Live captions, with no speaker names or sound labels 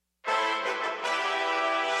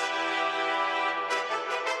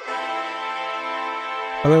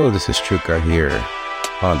Hello, this is Chuka here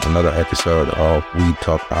on another episode of We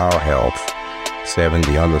Talk Our Health, serving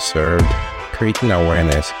the underserved, creating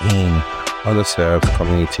awareness in underserved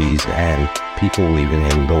communities and people living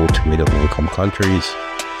in low to middle income countries.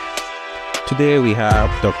 Today we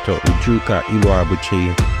have Dr. Ujuka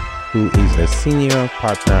Iloabuchi, who is a senior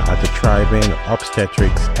partner at the Thriving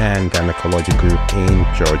Obstetrics and Gynecology Group in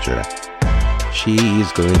Georgia. She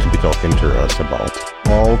is going to be talking to us about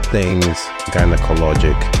all things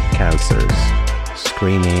gynecologic cancers,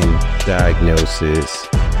 screening, diagnosis,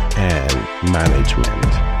 and management.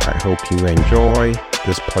 I hope you enjoy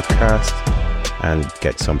this podcast and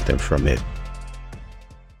get something from it.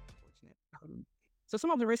 So some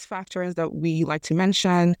of the risk factors that we like to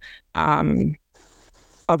mention,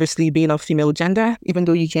 obviously being of female gender, even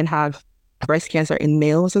though you can have breast cancer in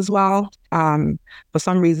males as well. For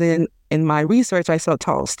some reason, in my research, I saw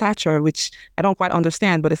tall stature, which I don't quite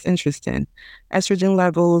understand, but it's interesting. Estrogen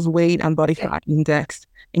levels, weight, and body fat index.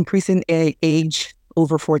 Increasing age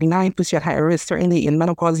over 49 puts you at higher risk. Certainly in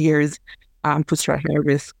menopause years, puts you at higher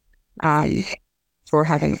risk for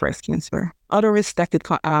having breast cancer. Other risks that could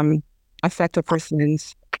affect a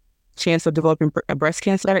person's chance of developing breast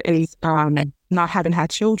cancer is not having had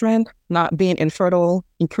children, not being infertile,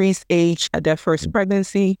 increased age at their first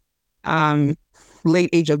pregnancy,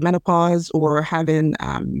 late age of menopause, or having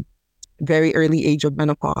very early age of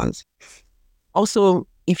menopause. Also,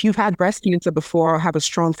 if you've had breast cancer before or have a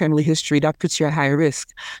strong family history, that puts you at higher risk.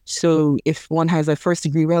 So if one has a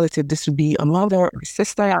first-degree relative, this would be a mother or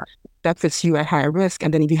sister, that puts you at higher risk.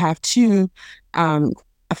 And then if you have two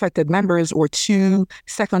affected members or two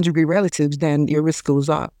second-degree relatives, then your risk goes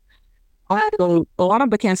up. So a lot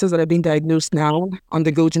of the cancers that are being diagnosed now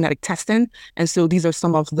undergo genetic testing. And so these are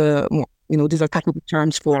some of the, these are technical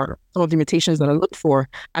terms for some of the mutations that are looked for.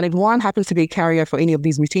 And if one happens to be a carrier for any of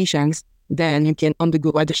these mutations, then you can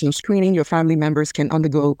undergo additional screening. Your family members can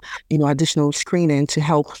undergo, additional screening to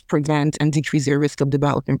help prevent and decrease your risk of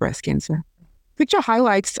developing breast cancer. Picture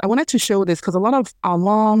highlights, I wanted to show this because a lot of our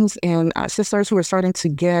moms and sisters who are starting to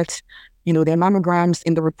get, their mammograms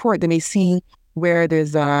in the report, they may see where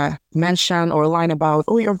there's a mention or a line about,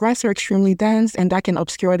 your breasts are extremely dense, and that can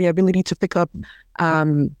obscure the ability to pick up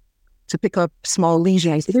small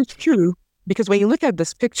lesions. It is true, because when you look at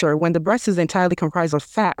this picture, when the breast is entirely comprised of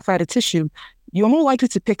fatty tissue, you're more likely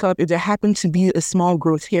to pick up if there happens to be a small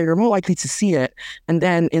growth here. You're more likely to see it. And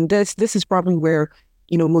then in this is probably where,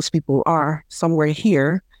 most people are, somewhere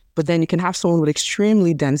here. But then you can have someone with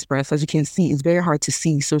extremely dense breasts. As you can see, it's very hard to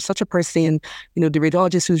see. So such a person, the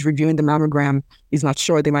radiologist who's reviewing the mammogram is not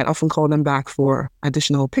sure. They might often call them back for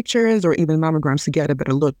additional pictures or even mammograms to get a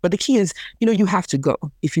better look. But the key is, you have to go.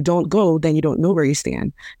 If you don't go, then you don't know where you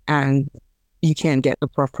stand and you can't get the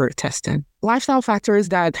proper testing. Lifestyle factors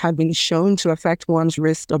that have been shown to affect one's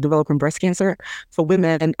risk of developing breast cancer for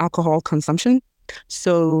women and alcohol consumption.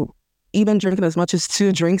 So even drinking as much as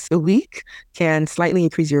 2 drinks a week can slightly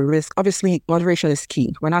increase your risk. Obviously, moderation is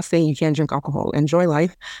key. We're not saying you can't drink alcohol, enjoy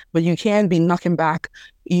life, but you can be knocking back,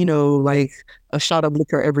 like a shot of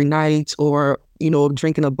liquor every night or,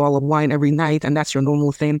 drinking a bottle of wine every night, and that's your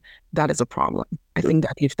normal thing. That is a problem. I think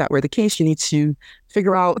that if that were the case, you need to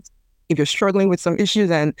figure out if you're struggling with some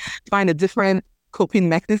issues and find a different coping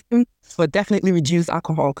mechanism, but definitely reduce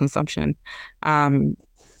alcohol consumption.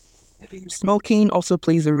 Smoking also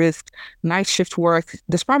plays a risk. Night shift work,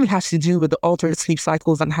 this probably has to do with the altered sleep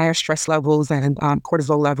cycles and higher stress levels and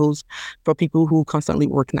cortisol levels for people who constantly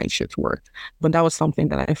work night shift work. But that was something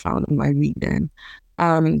that I found in my reading.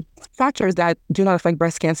 Factors that do not affect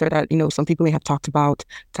breast cancer that, some people may have talked about: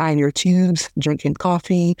 tying your tubes, drinking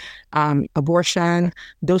coffee, abortion.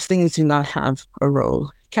 Those things do not have a role.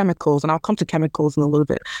 Chemicals, and I'll come to chemicals in a little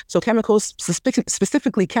bit. So chemicals,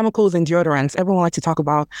 specifically chemicals in deodorants. Everyone likes to talk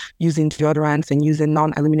about using deodorants and using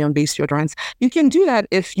non-aluminum based deodorants. You can do that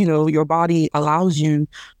if, your body allows you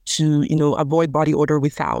to, avoid body odor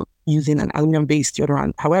without using an aluminum based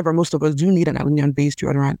deodorant. However, most of us do need an aluminum based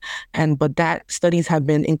deodorant. But that studies have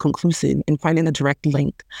been inconclusive in finding a direct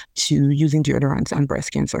link to using deodorants and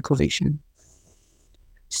breast cancer causation.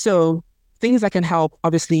 So things that can help,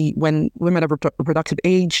 obviously, when women of reproductive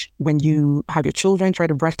age, when you have your children, try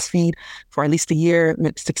to breastfeed for at least a year,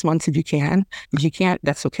 6 months if you can. If you can't,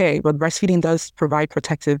 that's okay. But breastfeeding does provide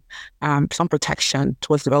some protection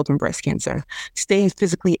towards developing breast cancer. Staying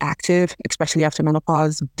physically active, especially after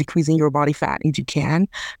menopause, decreasing your body fat if you can,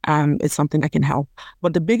 is something that can help.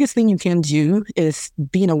 But the biggest thing you can do is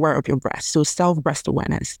being aware of your breast, so self-breast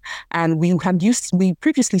awareness. And we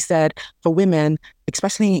previously said for women,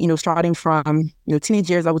 especially, starting from, teenage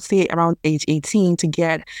years, I would say around age 18, to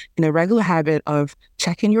get in a regular habit of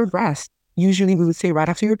checking your breast. Usually we would say right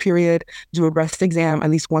after your period, do a breast exam at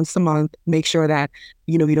least once a month. Make sure that,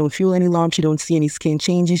 you don't feel any lumps, you don't see any skin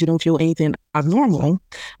changes, you don't feel anything abnormal.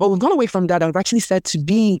 But we've gone away from that. I've actually said to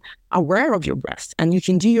be aware of your breast, and you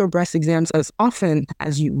can do your breast exams as often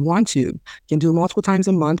as you want to. You can do multiple times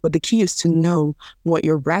a month, but the key is to know what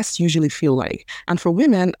your breasts usually feel like. And for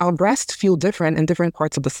women, our breasts feel different in different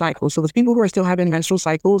parts of the cycle. So with people who are still having menstrual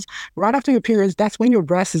cycles, right after your periods, that's when your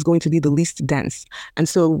breast is going to be the least dense. And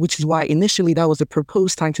so, which is why initially that was the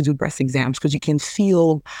proposed time to do breast exams, because you can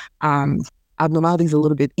feel abnormalities a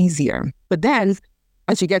little bit easier. But then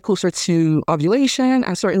as you get closer to ovulation,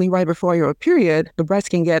 and certainly right before your period, the breast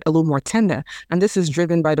can get a little more tender. And this is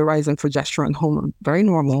driven by the rise in progesterone hormone. Very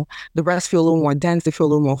normal. The breasts feel a little more dense, they feel a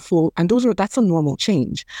little more full. And that's a normal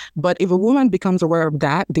change. But if a woman becomes aware of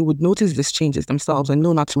that, they would notice these changes themselves and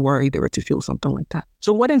know not to worry they were to feel something like that.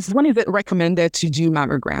 So when is it recommended to do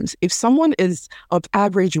mammograms? If someone is of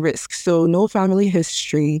average risk, so no family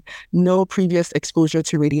history, no previous exposure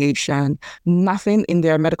to radiation, nothing in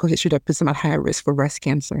their medical history that puts them at higher risk for breast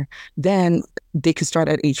cancer, then they could start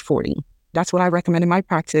at age 40. That's what I recommend in my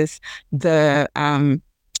practice. The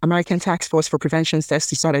American Task Force for Prevention says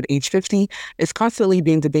to start at age 50. It's constantly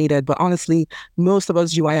being debated, but honestly, most of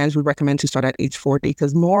us GYNs would recommend to start at age 40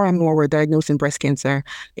 because more and more we're diagnosing breast cancer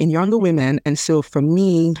in younger women. And so for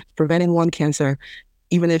me, preventing one cancer,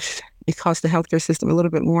 even if it costs the healthcare system a little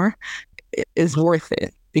bit more, it is worth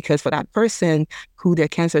it. Because for that person who their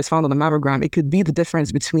cancer is found on the mammogram, it could be the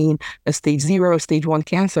difference between a stage 0 or stage 1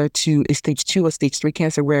 cancer to a stage 2 or stage 3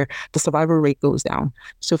 cancer where the survival rate goes down.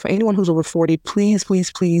 So for anyone who's over 40, please,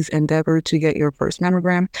 please, please endeavor to get your first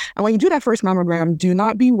mammogram. And when you do that first mammogram, do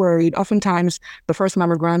not be worried. Oftentimes, the first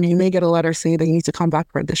mammogram, you may get a letter saying that you need to come back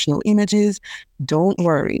for additional images. Don't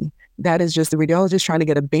worry. That is just the radiologist trying to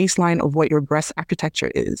get a baseline of what your breast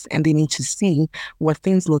architecture is. And they need to see what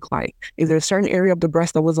things look like. If there's a certain area of the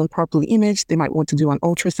breast that wasn't properly imaged, they might want to do an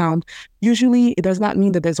ultrasound. Usually, it does not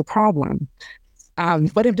mean that there's a problem.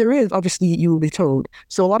 But if there is, obviously, you will be told.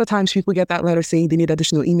 So a lot of times people get that letter saying they need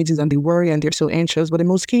additional images and they worry and they're so anxious. But in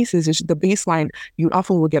most cases, it's the baseline. You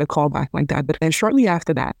often will get a call back like that. But then shortly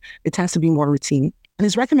after that, it tends to be more routine. And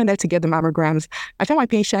it's recommended to get the mammograms. I tell my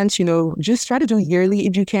patients, just try to do yearly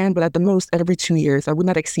if you can, but at the most every 2 years. I would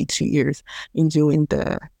not exceed 2 years in doing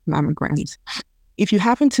the mammograms. If you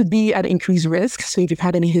happen to be at increased risk, so if you've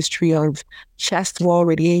had any history of chest wall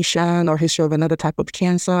radiation or history of another type of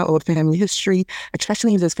cancer or family history,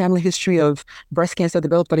 especially if there's family history of breast cancer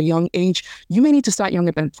developed at a young age, you may need to start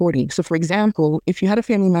younger than 40. So for example, if you had a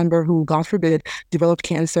family member who, God forbid, developed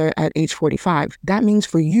cancer at age 45, that means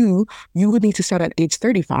for you would need to start at age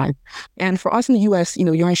 35. And for us in the US,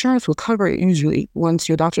 your insurance will cover it usually once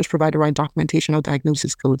your doctors provide the right documentation or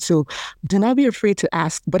diagnosis code. So do not be afraid to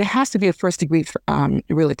ask, but it has to be a first degree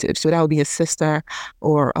relative. So that would be a sister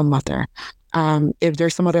or a mother. If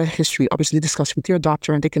there's some other history, obviously discuss with your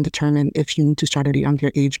doctor and they can determine if you need to start at a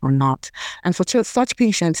younger age or not. And for such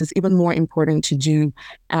patients, it's even more important to do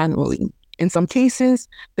annually. In some cases,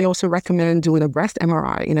 they also recommend doing a breast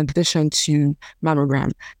MRI in addition to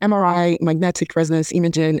mammogram. MRI, magnetic resonance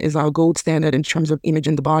imaging, is our gold standard in terms of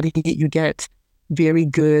imaging the body. You get very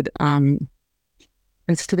good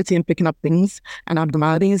sensitivity in picking up things and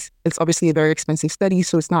abnormalities. It's obviously a very expensive study,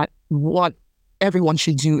 so it's not what everyone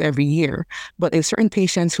should do every year. But if certain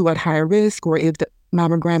patients who are at higher risk, or if the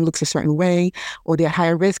mammogram looks a certain way, or they're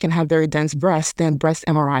higher risk and have very dense breasts, then breast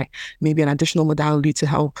MRI may be an additional modality to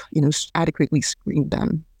help, adequately screen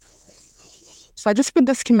them. So I just put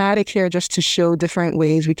the schematic here just to show different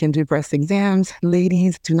ways we can do breast exams.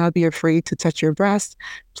 Ladies, do not be afraid to touch your breast.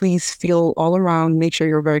 Please feel all around. Make sure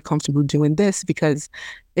you're very comfortable doing this because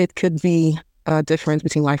it could be a difference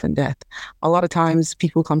between life and death. A lot of times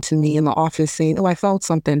people come to me in the office saying, I felt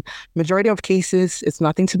something. Majority of cases, it's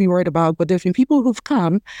nothing to be worried about, but there's been people who've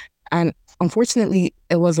come and unfortunately,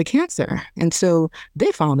 it was a cancer. And so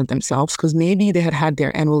they found it themselves because maybe they had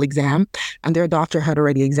their annual exam and their doctor had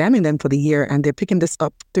already examined them for the year and they're picking this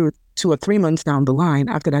up through 2 or 3 months down the line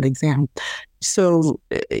after that exam. So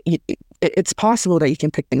it's possible that you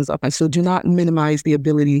can pick things up. And so do not minimize the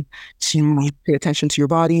ability to pay attention to your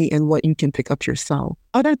body and what you can pick up yourself.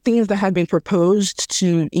 Other things that have been proposed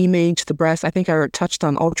to image the breast, I think I touched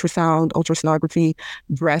on ultrasound, ultrasonography,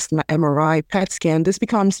 breast MRI, PET scan. This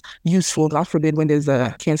becomes useful, God forbid, when there's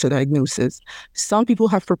a cancer diagnosis. Some people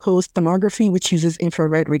have proposed thermography, which uses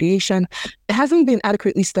infrared radiation. It hasn't been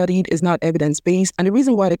adequately studied, is not evidence-based. And the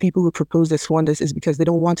reason why the people who propose this is because they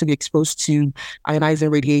don't want to be exposed to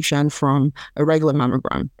ionizing radiation from a regular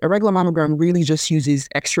mammogram. A regular mammogram really just uses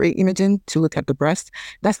X-ray imaging to look at the breast.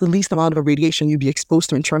 That's the least amount of radiation you'd be exposed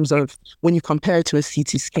to in terms of when you compare it to a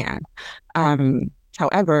CT scan.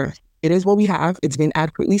 However, it is what we have. It's been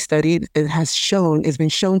adequately studied. It's been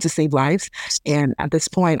shown to save lives. And at this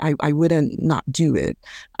point, I wouldn't not do it.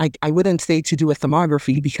 I wouldn't say to do a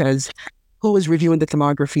thermography because who is reviewing the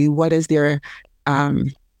thermography? What is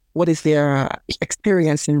their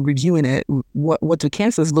experience in reviewing it? What do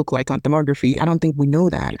cancers look like on thermography? I don't think we know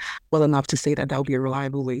that well enough to say that that would be a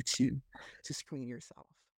reliable way to screen yourself.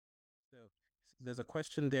 So there's a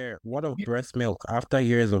question there. What of breast milk after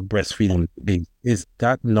years of breastfeeding? Is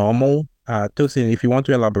that normal? Tosin, if you want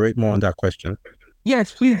to elaborate more on that question.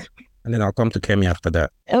 Yes, please. And then I'll come to Kemi after that.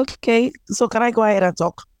 Okay, so can I go ahead and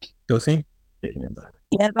talk? Tosin?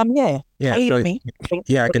 Yes, I'm here. Yeah, Can you hear me?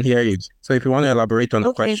 yeah, I can hear you. So if you want to elaborate on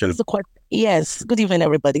the question. This is the question. Yes, good evening,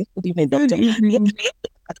 everybody. Good evening, doctor.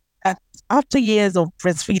 After years of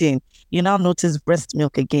breastfeeding, you now notice breast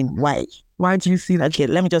milk again. Why? Why do you see that? Okay,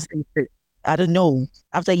 let me just say, I don't know.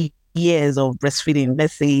 After years of breastfeeding,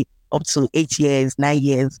 let's say up to 8 years, 9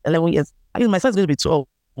 years, 11 years, I mean, my son's going to be 12.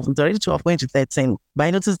 It's already 12, going to 13. But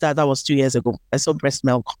I noticed that was 2 years ago. I saw breast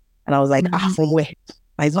milk and I was like, from where?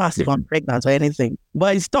 It's not as if I'm pregnant or anything.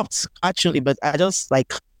 But it stopped, actually. But I just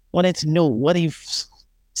wanted to know what if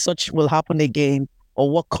such will happen again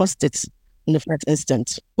or what caused it in the first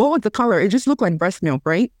instance. What was the color? It just looked like breast milk,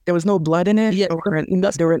 right? There was no blood in it? Yeah.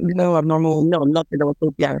 There were no abnormal... No, nothing. There was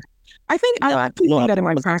no blood. I think I think that in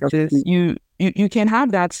my practice, you can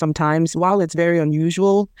have that sometimes. While it's very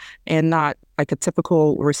unusual and not like a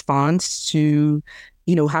typical response to,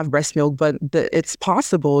 have breast milk, but it's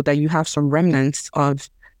possible that you have some remnants of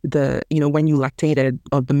the, when you lactated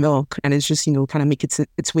of the milk, and it's just, kind of make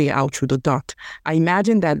its way out through the duct. I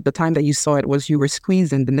imagine that the time that you saw it was you were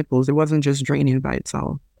squeezing the nipples. It wasn't just draining by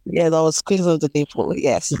itself. Yeah, that was squeezing the nipple.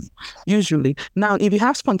 Yes. Usually. Now, if you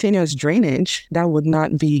have spontaneous drainage, that would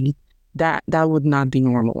not be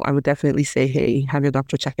normal. I would definitely say, hey, have your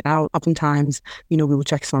doctor check it out. Oftentimes, we will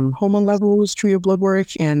check some hormone levels through your blood work,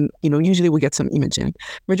 and usually we get some imaging.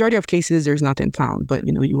 Majority of cases, there's nothing found, but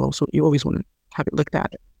you always want to have it looked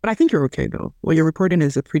at. But I think you're okay though. What you're reporting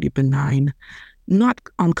is a pretty benign, not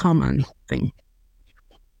uncommon thing.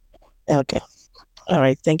 Okay. All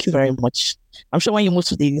right. Thank you very much. I'm sure when you move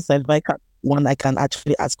to the cervical one, I can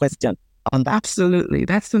actually ask questions on that. Absolutely.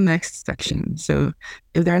 That's the next section. So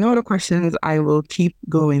if there are no other questions, I will keep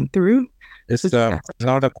going through. There's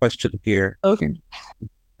another question here. Okay.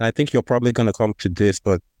 I think you're probably going to come to this,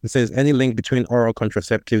 but it says, any link between oral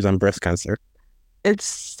contraceptives and breast cancer? It's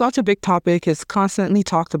such a big topic. It's constantly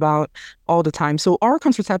talked about all the time. So oral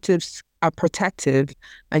contraceptives are protective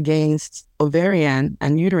against ovarian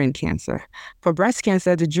and uterine cancer. For breast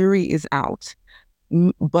cancer, the jury is out.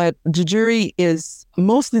 But the jury is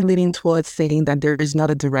mostly leaning towards saying that there is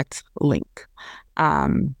not a direct link.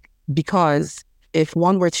 Because if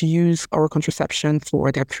one were to use oral contraception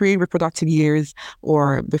for their pre-reproductive years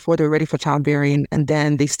or before they're ready for childbearing, and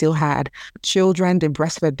then they still had children, they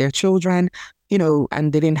breastfed their children,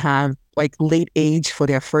 and they didn't have late age for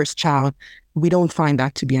their first child, we don't find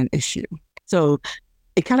that to be an issue. So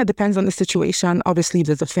it kind of depends on the situation. Obviously, if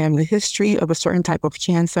there's a family history of a certain type of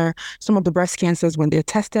cancer, some of the breast cancers, when they're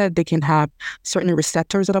tested, they can have certain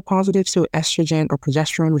receptors that are positive, so estrogen or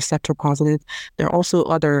progesterone receptor positive. There are also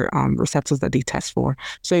other receptors that they test for.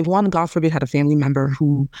 So if one, God forbid, had a family member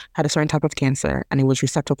who had a certain type of cancer and it was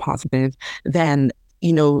receptor positive, then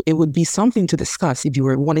it would be something to discuss if you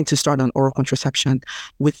were wanting to start on oral contraception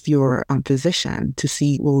with your physician to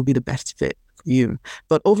see what would be the best fit for you.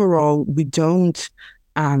 But overall, we don't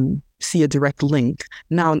see a direct link.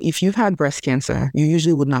 Now, if you've had breast cancer, you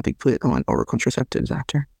usually would not be put on oral contraceptives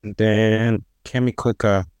after. Then, Kemi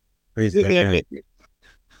Clicker, please. Kemi,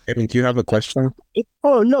 do you have a question?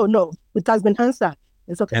 Oh, no. It has been answered.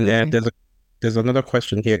 It's okay. And then there's another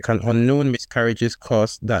question here. Can unknown miscarriages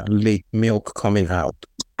cause that late milk coming out?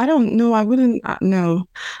 I don't know. I wouldn't know,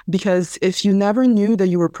 because if you never knew that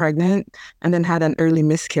you were pregnant and then had an early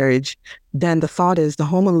miscarriage, then the thought is the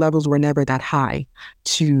hormone levels were never that high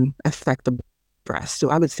to affect the breast. So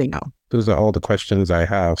I would say no. Those are all the questions I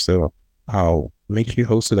have. So I'll make you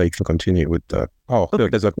host so that you can continue with the... So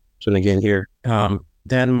there's a question again here.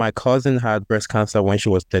 Then my cousin had breast cancer when she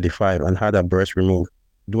was 35 and had her breast removed.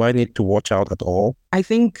 Do I need to watch out at all? I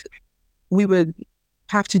think we would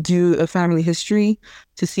have to do a family history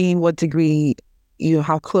to see what degree,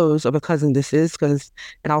 how close of a cousin this is, because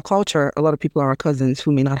in our culture, a lot of people are our cousins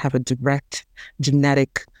who may not have a direct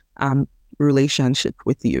genetic relationship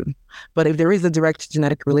with you. But if there is a direct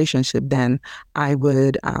genetic relationship, then I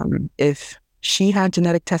would, if she had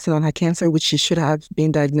genetic testing on her cancer, which she should have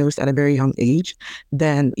been diagnosed at a very young age,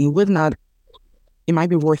 then it might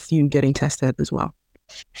be worth you getting tested as well.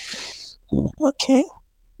 Okay.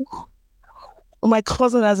 My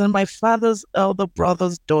cousin, as in my father's elder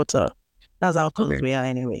brother's daughter. That's how close we are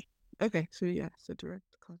anyway. Okay, so direct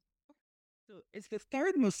cause. So it's the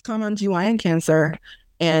third most common GYN cancer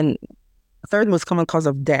and third most common cause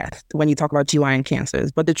of death when you talk about GYN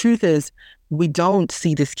cancers. But the truth is, we don't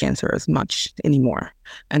see this cancer as much anymore.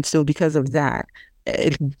 And so because of that,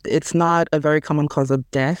 it's not a very common cause of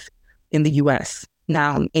death in the US.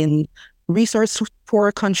 Now, in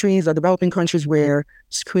resource-poor countries or developing countries where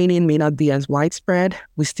screening may not be as widespread,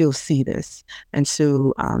 we still see this. And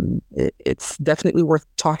so it's definitely worth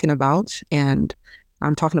talking about. And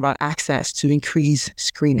I'm talking about access to increase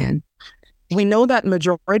screening. We know that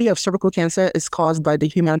majority of cervical cancer is caused by the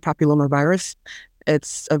human papillomavirus.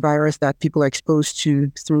 It's a virus that people are exposed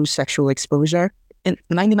to through sexual exposure. In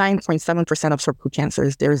 99.7% of cervical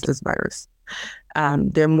cancers, there is this virus.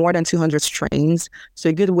 There are more than 200 strains. So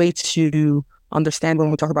a good way to understand when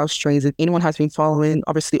we talk about strains, if anyone has been following,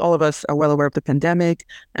 obviously all of us are well aware of the pandemic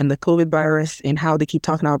and the COVID virus and how they keep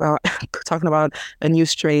talking about a new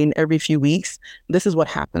strain every few weeks. This is what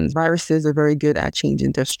happens. Viruses are very good at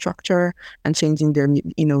changing their structure and changing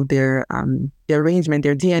their arrangement,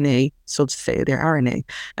 their DNA, so to say, their RNA.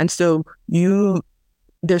 And so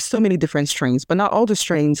there's so many different strains, but not all the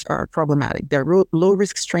strains are problematic. There are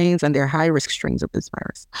low-risk strains and there are high-risk strains of this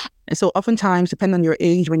virus. And so oftentimes, depending on your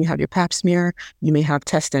age, when you have your pap smear, you may have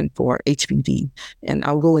testing for HPV. And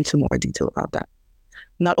I'll go into more detail about that.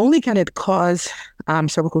 Not only can it cause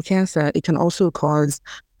cervical cancer, it can also cause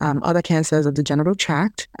other cancers of the genital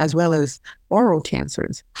tract, as well as oral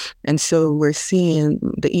cancers. And so we're seeing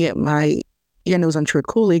my ear, nose, and throat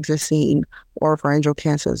colleagues are seeing oropharyngeal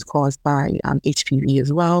cancers caused by HPV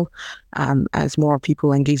as well, as more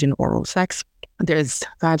people engage in oral sex. There's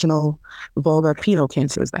vaginal, vulvar, penile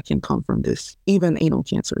cancers that can come from this, even anal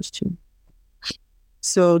cancers too.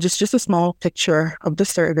 So just a small picture of the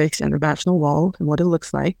cervix and the vaginal wall and what it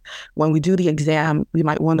looks like. When we do the exam, we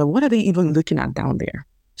might wonder, what are they even looking at down there?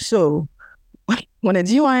 So when a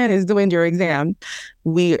GYN is doing your exam,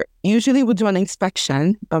 we usually would do an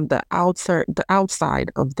inspection of the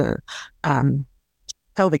outside of the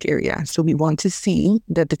pelvic area. So we want to see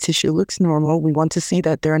that the tissue looks normal. We want to see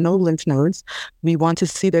that there are no lymph nodes. We want to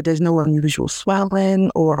see that there's no unusual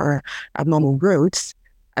swelling or abnormal growths.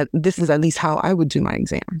 This is at least how I would do my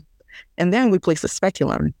exam. And then we place a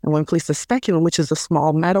speculum. And when we place the speculum, which is a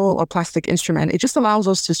small metal or plastic instrument, it just allows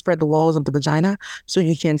us to spread the walls of the vagina so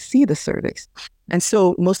you can see the cervix. And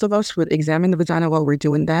so most of us would examine the vagina while we're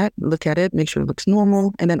doing that, look at it, make sure it looks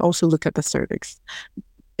normal, and then also look at the cervix.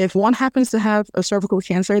 If one happens to have a cervical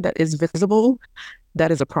cancer that is visible, that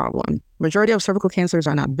is a problem. Majority of cervical cancers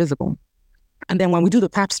are not visible. And then when we do the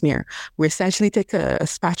pap smear, we essentially take a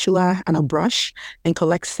spatula and a brush and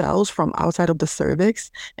collect cells from outside of the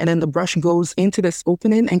cervix. And then the brush goes into this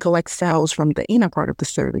opening and collects cells from the inner part of the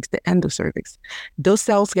cervix, the endocervix. Those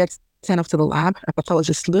cells get sent off to the lab. A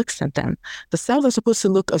pathologist looks at them. The cells are supposed to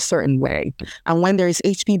look a certain way. And when there is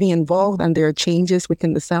HPV involved and there are changes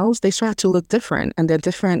within the cells, they start to look different. And there are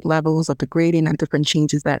different levels of the grading and different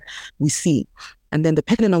changes that we see. And then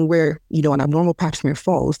depending on where, an abnormal pap smear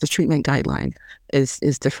falls, the treatment guideline is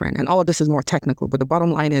different. And all of this is more technical. But the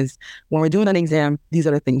bottom line is, when we're doing an exam, these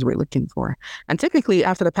are the things we're looking for. And typically,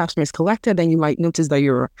 after the pap smear is collected, then you might notice that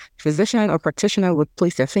your physician or practitioner would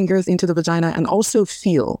place their fingers into the vagina and also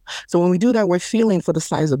feel. So when we do that, we're feeling for the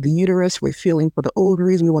size of the uterus. We're feeling for the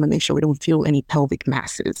ovaries. We want to make sure we don't feel any pelvic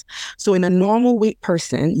masses. So in a normal weight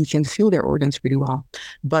person, you can feel their organs pretty well.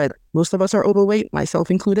 But most of us are overweight,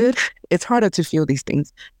 myself included. It's harder to feel these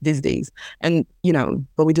things these days. And,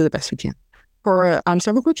 but we do the best we can. For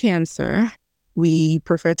cervical cancer, we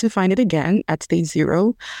prefer to find it again at stage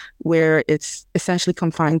 0, where it's essentially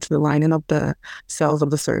confined to the lining of the cells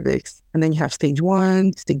of the cervix. And then you have stage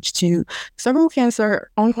 1, stage 2. Cervical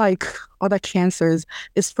cancer, unlike other cancers,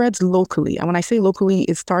 it spreads locally. And when I say locally,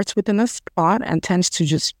 it starts within a spot and tends to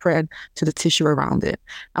just spread to the tissue around it.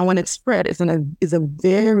 And when it's spread, it's a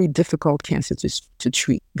very difficult cancer to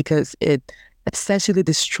treat because it essentially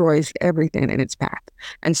destroys everything in its path.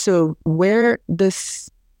 And so where this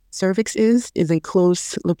cervix is in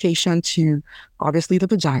close location to obviously the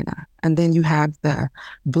vagina, and then you have the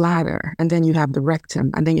bladder, and then you have the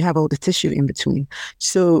rectum, and then you have all the tissue in between.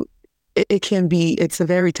 So it's a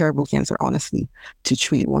very terrible cancer, honestly, to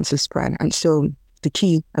treat once it's spread. And so the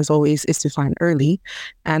key, as always, is to find early.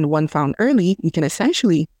 And when found early, you can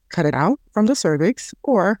essentially cut it out from the cervix,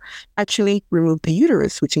 or actually remove the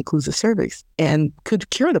uterus, which includes the cervix, and could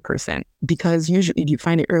cure the person, because usually you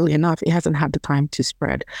find it early enough, it hasn't had the time to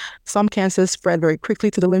spread. Some cancers spread very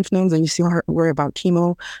quickly to the lymph nodes, and you still worry about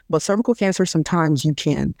chemo. But cervical cancer, sometimes you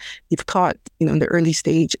can, if caught, in the early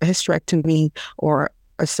stage, a hysterectomy or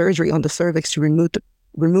a surgery on the cervix to remove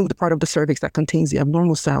the part of the cervix that contains the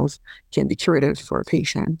abnormal cells can be curative for a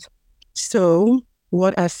patient. So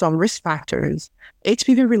what are some risk factors?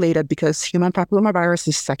 HPV related, because human papillomavirus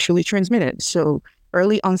is sexually transmitted. So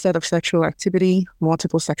early onset of sexual activity,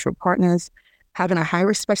 multiple sexual partners, having a high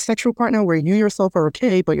risk sexual partner where you yourself are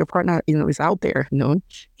okay, but your partner, is out there,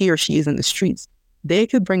 he or she is in the streets. They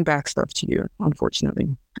could bring back stuff to you,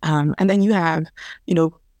 unfortunately. And then you have,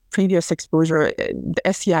 previous exposure, the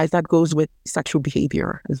STIs that goes with sexual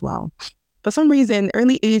behavior as well. For some reason,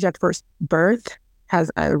 early age at first birth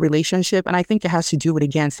has a relationship, and I think it has to do with,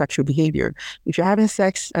 again, sexual behavior. If you're having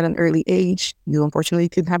sex at an early age, you unfortunately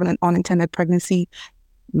could have an unintended pregnancy.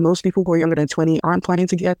 Most people who are younger than 20 aren't planning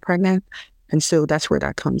to get pregnant, and so that's where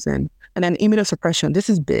that comes in. And then immunosuppression, this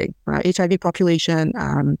is big, right? HIV population,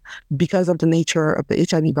 because of the nature of the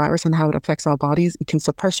HIV virus and how it affects our bodies, it can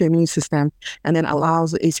suppress your immune system and then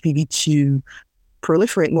allows the HPV to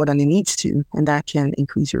proliferate more than it needs to. And that can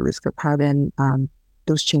increase your risk of having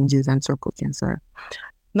those changes and cervical cancer.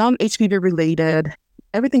 Non-HPV related,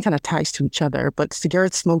 everything kind of ties to each other, but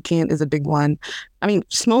cigarette smoking is a big one. I mean,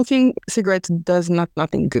 smoking cigarettes does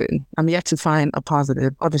nothing good. I'm yet to find a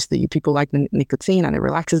positive. Obviously, people like nicotine and it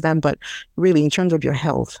relaxes them, but really, in terms of your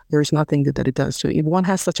health, there's nothing good that it does. So if one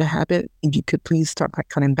has such a habit, if you could please start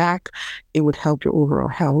cutting back, it would help your overall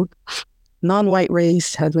health. Non-white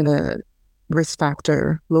race has been a risk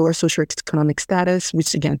factor, lower socioeconomic status,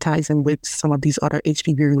 which again ties in with some of these other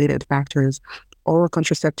HPV-related factors. Oral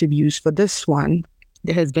contraceptive use, for this one,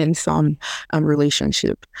 there has been some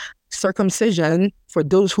relationship. Circumcision, for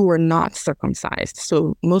those who are not circumcised.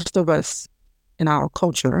 So most of us in our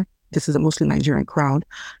culture, this is a mostly Nigerian crowd,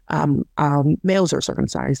 males are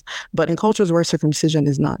circumcised. But in cultures where circumcision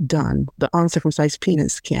is not done, the uncircumcised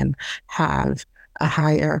penis can have a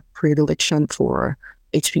higher predilection for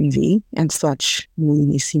HPV and such. We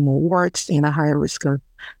may see more warts and a higher risk of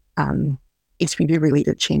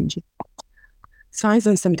HPV-related changes. Signs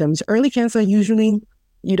and symptoms. Early cancer, usually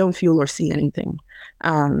you don't feel or see anything.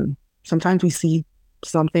 Sometimes we see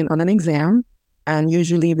something on an exam, and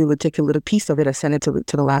usually we would take a little piece of it and send it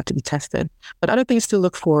to the lab to be tested. But other things to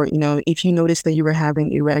look for, if you notice that you were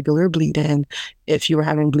having irregular bleeding, if you were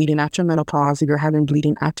having bleeding after menopause, if you're having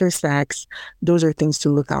bleeding after sex, those are things to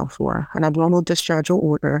look out for. An abnormal dischargeal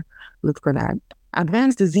order, look for that.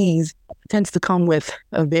 Advanced disease tends to come with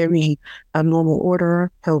a very abnormal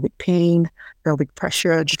order, pelvic pain, pelvic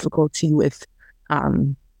pressure, difficulty with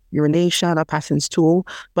urination or passing stool.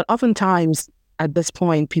 But oftentimes at this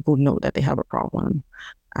point, people know that they have a problem.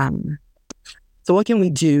 So what can we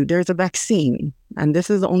do? There's a vaccine, and this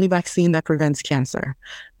is the only vaccine that prevents cancer.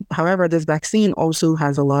 However, this vaccine also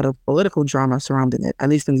has a lot of political drama surrounding it, at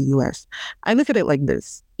least in the US. I look at it like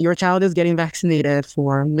this. Your child is getting vaccinated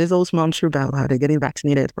for measles, mumps, rubella. They're getting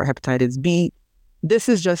vaccinated for hepatitis B. This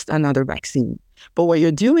is just another vaccine. But what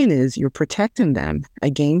you're doing is you're protecting them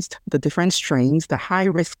against the different strains, the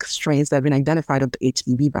high-risk strains that have been identified of the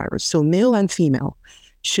HPV virus. So male and female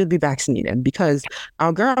should be vaccinated, because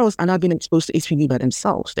our girls are not being exposed to HPV by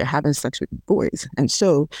themselves. They're having sex with boys. And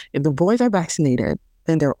so if the boys are vaccinated,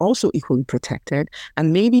 then they're also equally protected.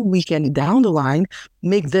 And maybe we can, down the line,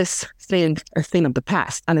 make this thing a thing of the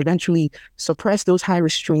past and eventually suppress those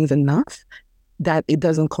high-risk strains enough that it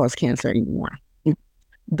doesn't cause cancer anymore.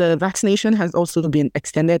 The vaccination has also been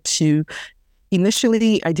extended to,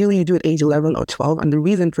 initially, ideally you do it age 11 or 12. And the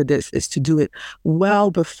reason for this is to do it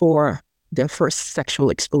well before their first sexual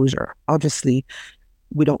exposure. Obviously,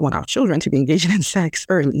 we don't want our children to be engaging in sex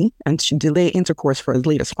early and to delay intercourse for as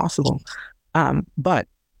late as possible. But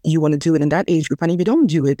you want to do it in that age group. And if you don't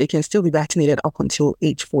do it, they can still be vaccinated up until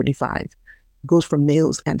age 45. It goes for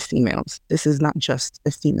males and females. This is not just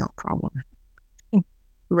a female problem.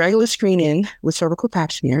 Regular screening with cervical pap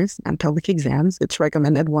smears and pelvic exams, it's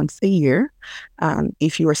recommended once a year.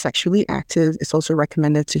 If you are sexually active, it's also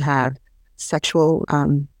recommended to have sexual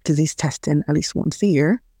disease testing at least once a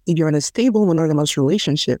year. If you're in a stable monogamous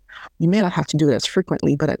relationship, you may not have to do it as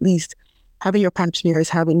frequently, but at least having your pap smears,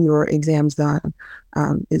 having your exams done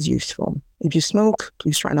is useful. If you smoke,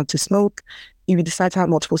 please try not to smoke. If you decide to have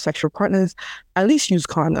multiple sexual partners, at least use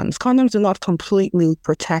condoms. Condoms do not completely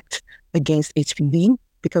protect against HPV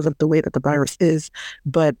because of the way that the virus is,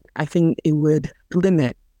 but I think it would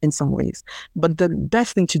limit in some ways. But the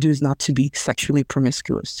best thing to do is not to be sexually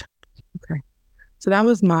promiscuous. Okay. So that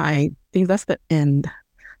was I think that's the end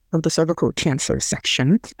of the cervical cancer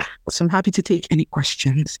section. So I'm happy to take any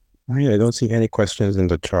questions. Oh, yeah, I don't see any questions in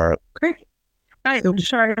the chart. Great. All right,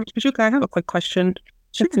 sorry, Shuka, I have a quick question.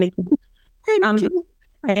 Sure.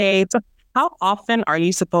 Hey, so how often are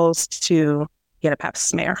you supposed to get a pap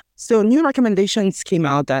smear? So new recommendations came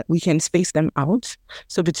out that we can space them out.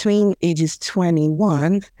 So between ages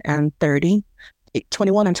 21 and 30,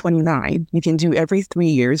 21 and 29, you can do every 3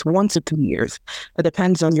 years, 1 to 3 years. It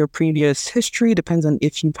depends on your previous history, depends on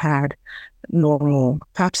if you've had normal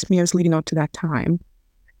pap smears leading up to that time.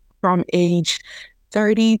 From age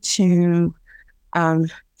 30 to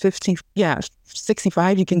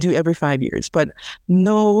 65, you can do every 5 years, but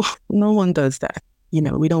no one does that.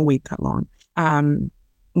 We don't wait that long.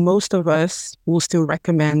 Most of us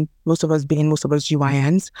GYNs,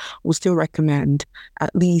 will still recommend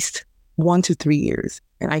at least 1 to 3 years.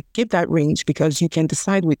 And I give that range because you can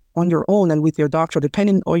decide on your own and with your doctor,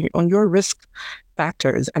 depending on your risk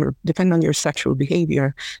factors and depending on your sexual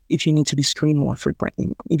behavior, if you need to be screened more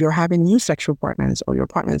frequently. If you're having new sexual partners or your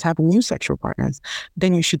partner is having new sexual partners,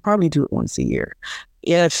 then you should probably do it once a year.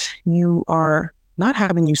 If you are not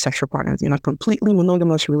having new sexual partners, you're not completely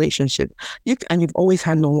monogamous relationship, and you've always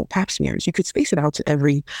had normal pap smears, you could space it out to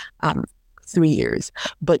every 3 years,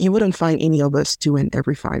 but you wouldn't find any of us doing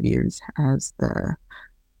every 5 years as the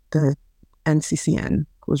NCCN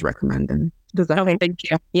was recommending. Does that Okay, thank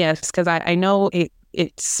you. Yes, because I know it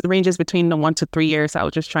ranges between the 1 to 3 years. I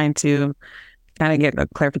was just trying to kind of get a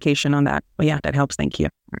clarification on that. But yeah, that helps. Thank you.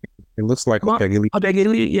 It looks like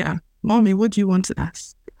yeah. Mommy, what do you want to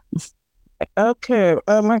ask? Okay,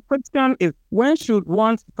 my question is, when should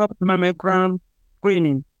one stop mammogram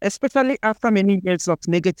screening, especially after many years of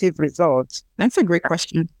negative results? That's a great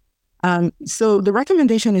question. So the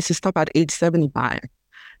recommendation is to stop at age 75.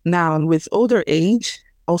 Now, with older age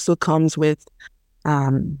also comes with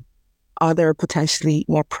other potentially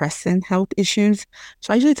more pressing health issues.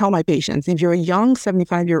 So I usually tell my patients, if you're a young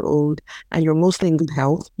 75-year-old and you're mostly in good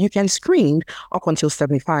health, you can screen up until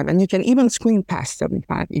 75, and you can even screen past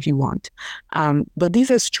 75 if you want. But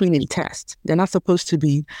these are screening tests. They're not supposed to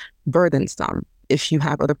be burdensome. If you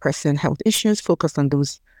have other pressing health issues, focus on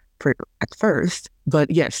those at first.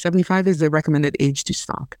 But yes, 75 is the recommended age to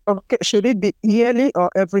stop. Okay, should it be yearly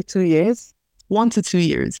or every 2 years? 1 to 2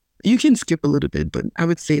 years. You can skip a little bit, but I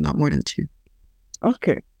would say not more than 2.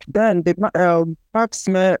 Okay. Then the pap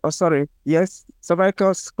smear,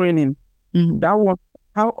 cervical screening. Mm-hmm. That one,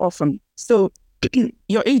 how often? So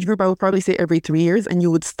your age group, I would probably say every 3 years, and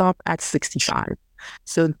you would stop at 65.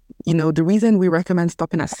 So, the reason we recommend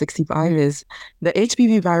stopping at 65 is the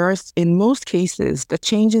HPV virus, in most cases, the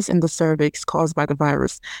changes in the cervix caused by the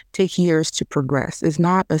virus take years to progress. It's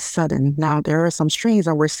not as sudden. Now, there are some strains,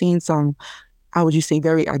 and we're seeing some, how would you say,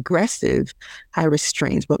 very aggressive high-risk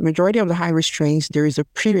strains. But majority of the high-risk strains, there is a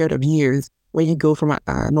period of years where you go from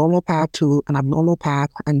a normal pap to an abnormal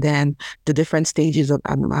pap, and then the different stages of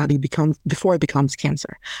abnormality before it becomes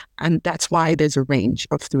cancer. And that's why there's a range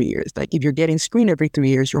of 3 years. Like if you're getting screened every 3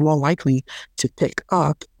 years, you're more likely to pick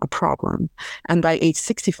up a problem. And by age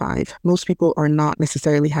 65, most people are not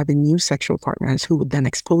necessarily having new sexual partners who would then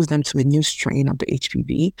expose them to a new strain of the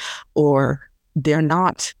HPV, or they're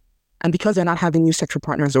not. And because they're not having new sexual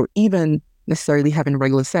partners or even necessarily having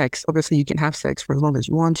regular sex, obviously you can have sex for as long as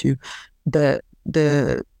you want to,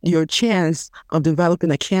 your chance of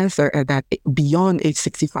developing a cancer at that beyond age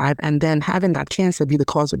 65 and then having that cancer be the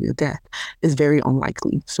cause of your death is very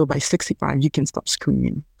unlikely. So by 65, you can stop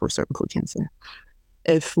screening for cervical cancer.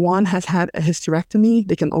 If one has had a hysterectomy,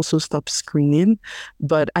 they can also stop screening.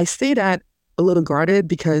 But I say that a little guarded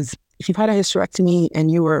because if you've had a hysterectomy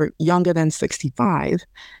and you were younger than 65,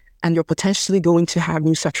 and you're potentially going to have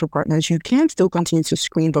new sexual partners, you can still continue to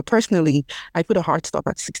screen. But personally, I put a hard stop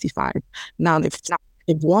at 65. Now, if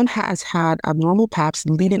one has had abnormal paps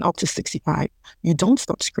leading up to 65, you don't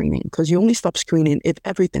stop screening because you only stop screening if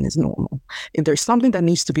everything is normal. If there's something that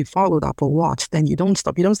needs to be followed up or watched, then you don't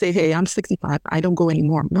stop. You don't say, hey, I'm 65, I don't go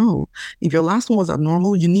anymore. No. If your last one was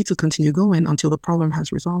abnormal, you need to continue going until the problem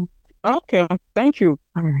has resolved. Okay, thank you.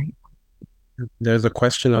 All right. There's a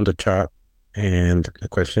question on the chart. And the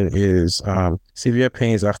question is, severe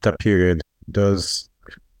pains after period, does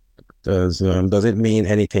it mean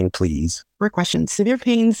anything, please? Great question. Severe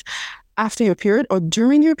pains after your period or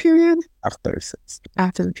during your period? After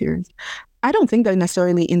the period. I don't think that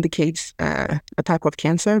necessarily indicates a type of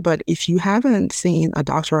cancer, but if you haven't seen a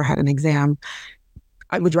doctor or had an exam,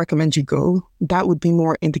 I would recommend you go. That would be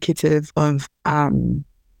more indicative of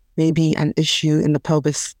maybe an issue in the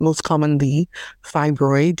pelvis, most commonly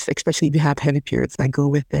fibroids, especially if you have heavy periods that go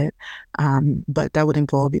with it. But that would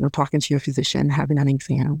involve, talking to your physician, having an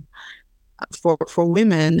exam. For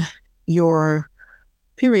women, your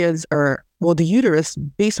periods are, well, the uterus,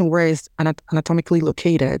 based on where it's anatomically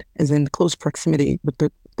located, is in close proximity with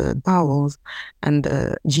the bowels and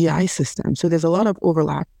the GI system. So there's a lot of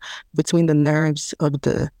overlap between the nerves of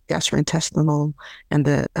the gastrointestinal and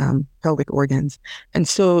the pelvic organs. And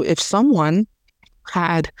so if someone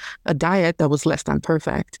had a diet that was less than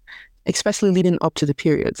perfect, especially leading up to the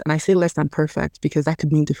periods. And I say less than perfect because that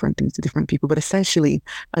could mean different things to different people, but essentially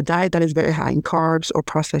a diet that is very high in carbs or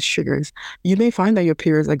processed sugars, you may find that your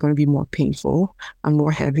periods are going to be more painful and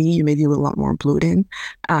more heavy. You may deal with a lot more bloating.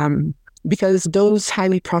 Because those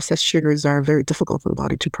highly processed sugars are very difficult for the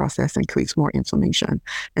body to process and creates more inflammation.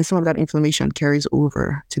 And some of that inflammation carries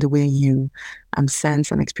over to the way you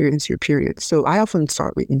sense and experience your period. So I often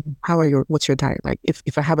start with, what's your diet like?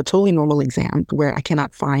 If I have a totally normal exam where I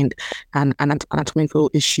cannot find an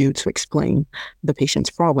anatomical issue to explain the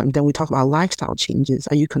patient's problem, then we talk about lifestyle changes.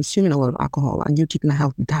 Are you consuming a lot of alcohol? Are you keeping a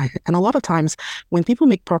healthy diet? And a lot of times when people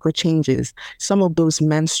make proper changes, some of those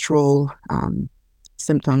menstrual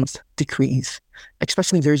symptoms decrease,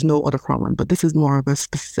 especially if there's no other problem. But this is more of a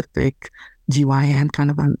specific GYN kind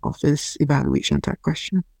of an office evaluation type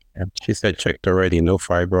question. Yeah. She said checked already, no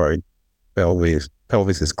fibroid,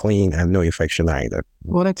 pelvis is clean and no infection either.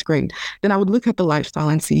 Well, that's great. Then I would look at the lifestyle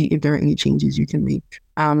and see if there are any changes you can make.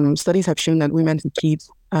 Studies have shown that women who keep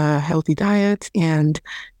a healthy diet and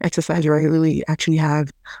exercise regularly actually have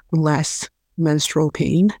less menstrual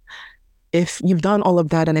pain. If you've done all of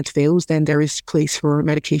that and it fails, then there is place for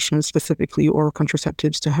medication, specifically oral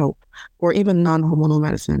contraceptives to help, or even non-hormonal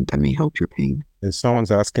medicine that may help your pain. And someone's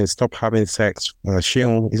asking, stop having sex.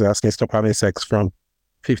 Shion is asking, stop having sex from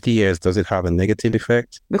 50 years. Does it have a negative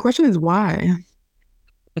effect? The question is why?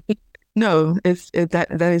 No,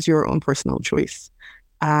 that is your own personal choice.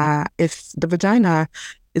 If the vagina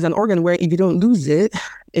is an organ where if you don't lose it,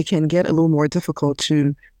 it can get a little more difficult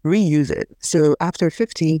to reuse it. So after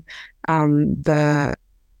 50,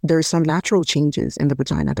 there's some natural changes in the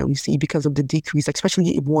vagina that we see because of the decrease,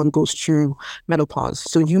 especially if one goes through menopause.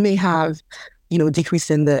 So you may have, decrease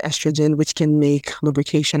in the estrogen, which can make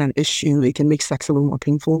lubrication an issue. It can make sex a little more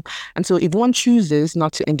painful. And so if one chooses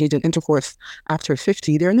not to engage in intercourse after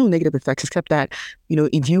 50, there are no negative effects, except that,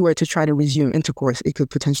 if you were to try to resume intercourse, it could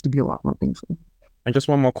potentially be a lot more painful. And just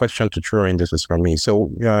one more question to throw in, this is from me.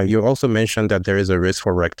 So you also mentioned that there is a risk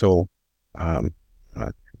for rectal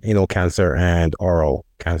anal cancer and oral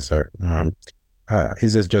cancer.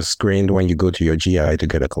 Is this just screened when you go to your GI to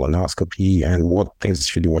get a colonoscopy? And what things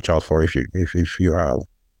should you watch out for if you're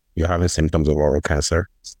having symptoms of oral cancer?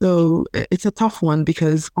 So it's a tough one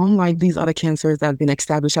because unlike these other cancers that have been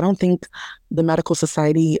established, I don't think the medical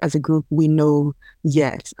society as a group we know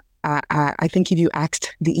yet. I think if you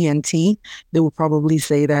asked the ENT, they will probably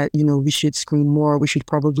say that, we should screen more. We should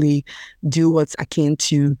probably do what's akin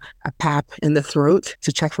to a PAP in the throat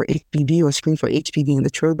to check for HPV or screen for HPV in the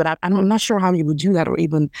throat. But I'm not sure how you would do that or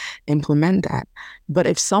even implement that. But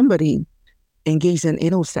if somebody engaged in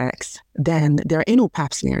anal sex, then there are anal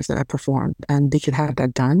pap smears that are performed and they could have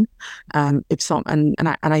that done. And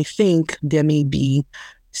I think there may be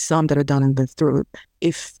some that are done in the throat.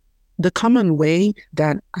 If the common way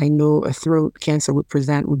that I know a throat cancer would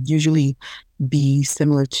present would usually be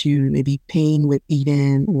similar to maybe pain with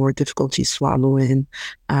eating or difficulty swallowing,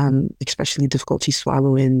 especially difficulty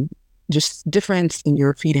swallowing, just difference in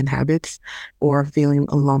your feeding habits or feeling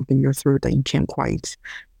a lump in your throat that you can't quite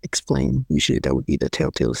explain. Usually that would be the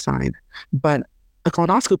telltale sign. But a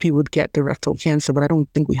colonoscopy would get the rectal cancer, but I don't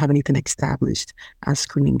think we have anything established as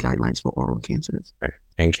screening guidelines for oral cancers. Okay.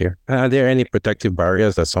 Thank you. Are there any protective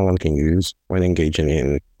barriers that someone can use when engaging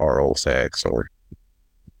in oral sex? Or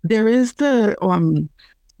there is the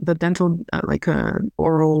dental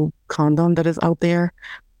oral condom that is out there.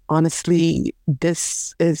 Honestly,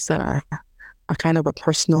 this is a kind of a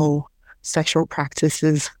personal sexual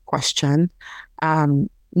practices question.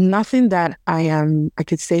 Nothing that I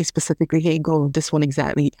could say specifically, hey, go this one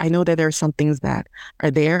exactly. I know that there are some things that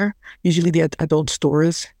are there. Usually the adult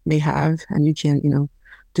stores may have, and you can,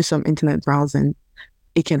 do some internet browsing.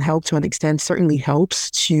 It can help to an extent, certainly helps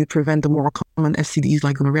to prevent the more common STDs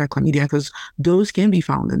like gonorrhea, chlamydia, because those can be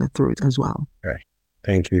found in the throat as well. Right.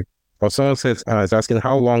 Thank you. Well, someone says, is asking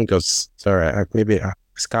how long does,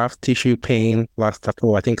 scar tissue pain last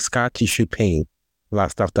after, I think scar tissue pain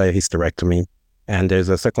last after a hysterectomy. And there's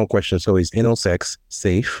a second question. So is anal sex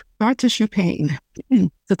safe? Scar tissue pain,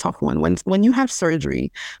 it's a tough one. When you have surgery,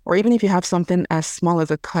 or even if you have something as small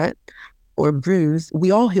as a cut or bruise,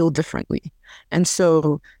 we all heal differently. And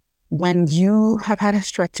so when you have had a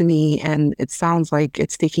hysterectomy and it sounds like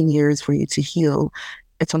it's taking years for you to heal,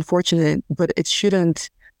 it's unfortunate, but it shouldn't.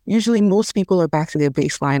 Usually most people are back to their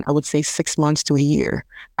baseline, I would say 6 months to a year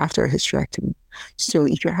after a hysterectomy. So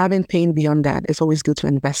if you're having pain beyond that, it's always good to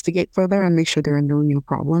investigate further and make sure there are no new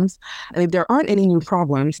problems. And if there aren't any new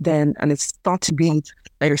problems, then, and it's thought to be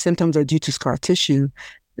that your symptoms are due to scar tissue,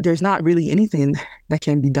 there's not really anything that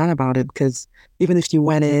can be done about it, because even if you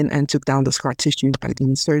went in and took down the scar tissue by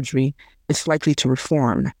doing surgery, it's likely to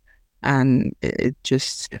reform. And it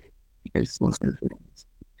just is one of the things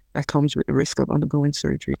that comes with the risk of undergoing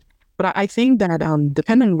surgery. But I think that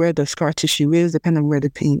depending on where the scar tissue is, depending on where the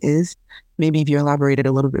pain is, maybe if you elaborated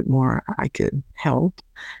a little bit more, I could help.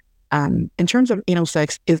 In terms of anal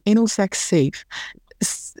sex, is anal sex safe?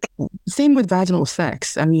 Same with vaginal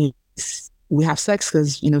sex. I mean, we have sex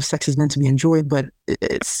because, sex is meant to be enjoyed, but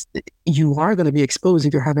you are going to be exposed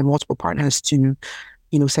if you're having multiple partners to,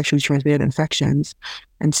 sexually transmitted infections.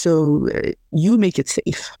 And so you make it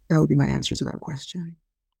safe. That would be my answer to that question.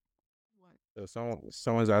 So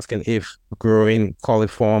someone's asking if growing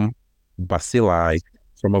coliform bacilli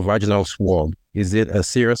from a vaginal swab, is it a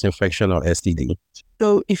serious infection or STD?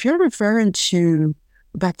 So if you're referring to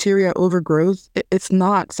bacteria overgrowth, it's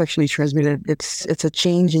not sexually transmitted. It's a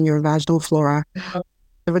change in your vaginal flora.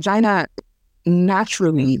 The vagina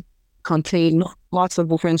naturally contains lots of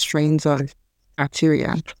different strains of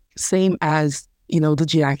bacteria, same as, the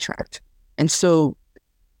GI tract. And so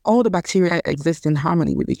all the bacteria exist in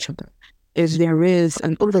harmony with each other. If there is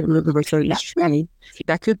an overgrowth of a certain strain,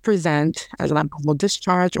 that could present as an abnormal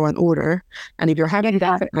discharge or an odor. And if you're having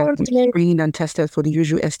that screened and tested for the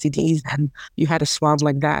usual STDs and you had a swab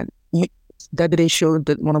like that, that didn't show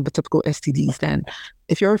that one of the typical STDs, then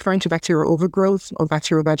if you're referring to bacterial overgrowth or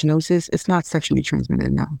bacterial vaginosis, it's not sexually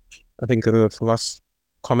transmitted now. I think the last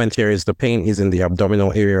comment here is the pain is in the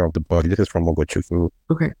abdominal area of the body. This is from Ogochukwu.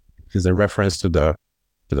 Okay. Is a reference to the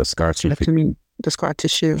scar tissue. The scar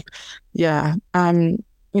tissue. Yeah.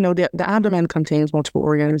 The abdomen contains multiple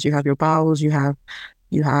organs. You have your bowels, you have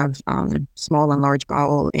small and large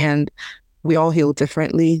bowel, and we all heal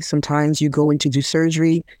differently. Sometimes you go in to do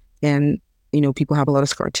surgery and, people have a lot of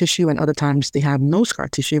scar tissue, and other times they have no scar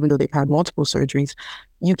tissue, even though they've had multiple surgeries.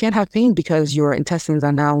 You can't have pain because your intestines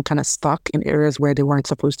are now kind of stuck in areas where they weren't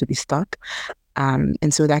supposed to be stuck.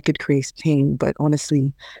 And so that could create pain. But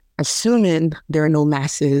honestly, assuming there are no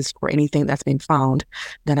masses or anything that's been found,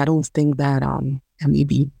 then I don't think that may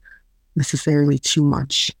be necessarily too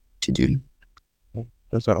much to do.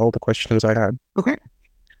 Those are all the questions I had. Okay.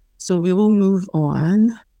 So we will move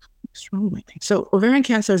on. So ovarian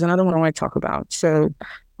cancer is another one I want to talk about. So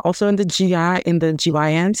also in the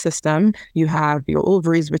GYN system, you have your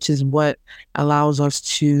ovaries, which is what allows us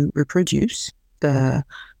to reproduce. The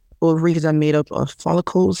ovaries are made up of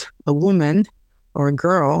follicles. A woman or a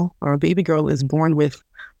girl or a baby girl is born with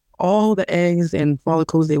all the eggs and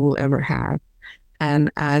follicles they will ever have.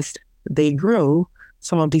 And as they grow,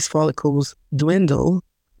 some of these follicles dwindle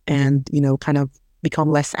and, kind of become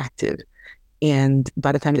less active. And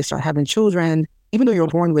by the time they start having children, even though you're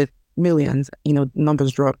born with millions,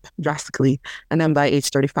 numbers drop drastically. And then by age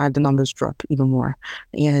 35, the numbers drop even more.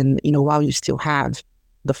 And, while you still have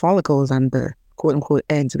the follicles and the quote unquote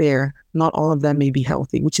eggs there, not all of them may be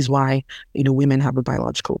healthy, which is why, women have a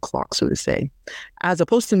biological clock, so to say, as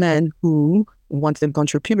opposed to men who, once they've gone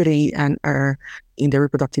through puberty and are in their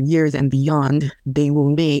reproductive years and beyond, they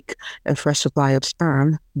will make a fresh supply of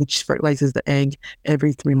sperm, which fertilizes the egg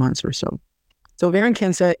every 3 months or so. So ovarian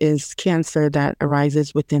cancer is cancer that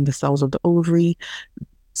arises within the cells of the ovary.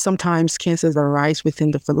 Sometimes cancers arise within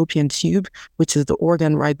the fallopian tube, which is the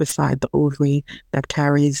organ right beside the ovary that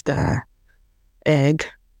carries the egg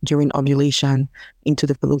during ovulation into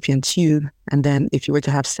the fallopian tube. And then if you were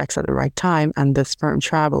to have sex at the right time and the sperm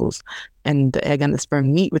travels and the egg and the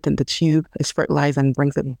sperm meet within the tube, it's fertilized and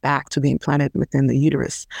brings it back to being planted within the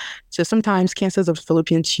uterus. So sometimes cancers of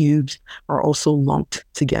fallopian tubes are also lumped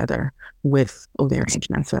together with ovarian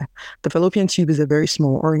cancer. The fallopian tube is a very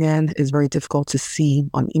small organ, it's very difficult to see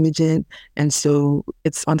on imaging, and so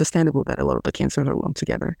it's understandable that a lot of the cancers are lumped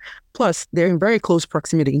together. Plus, they're in very close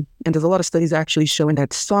proximity, and there's a lot of studies actually showing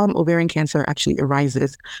that some ovarian cancer actually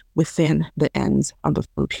arises within the ends of the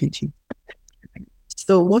fallopian tube.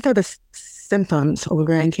 So what are the symptoms of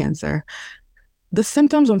ovarian cancer? The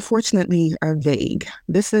symptoms, unfortunately, are vague.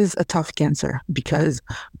 This is a tough cancer because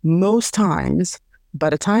most times, by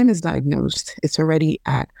the time it's diagnosed, it's already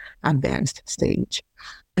at advanced stage.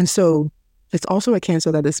 And so it's also a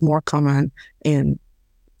cancer that is more common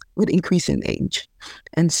with increasing age.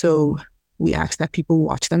 And so we ask that people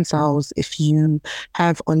watch themselves. If you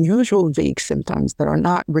have unusual vague symptoms that are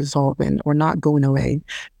not resolving or not going away,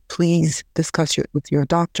 please discuss with your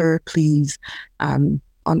doctor. Please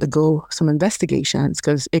undergo some investigations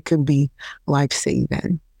because it could be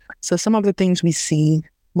life-saving. So some of the things we see,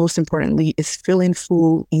 most importantly, is feeling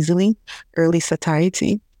full easily, early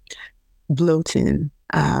satiety, bloating,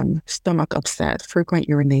 stomach upset, frequent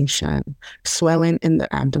urination, swelling in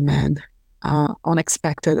the abdomen,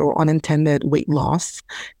 unexpected or unintended weight loss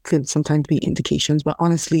could sometimes be indications. But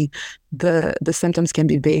honestly, the symptoms can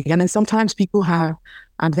be vague. And then sometimes people have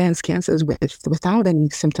advanced cancers without any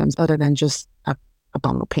symptoms other than just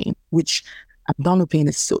abdominal pain, which abdominal pain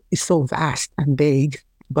is so vast and vague,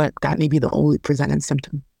 but that may be the only presenting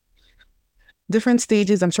symptom. Different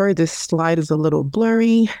stages. I'm sorry, this slide is a little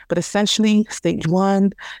blurry, but essentially stage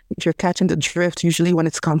 1, if you're catching the drift, usually when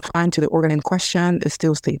it's confined to the organ in question, it's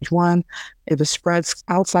still stage 1. If it spreads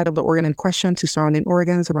outside of the organ in question to surrounding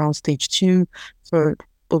organs, around stage 2. For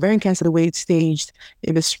ovarian cancer, the way it's staged,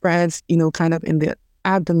 if it spreads, kind of in the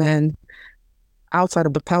abdomen, outside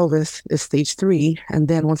of the pelvis is stage 3. And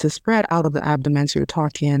then once it's spread out of the abdomen, so you're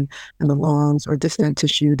talking in the lungs or distant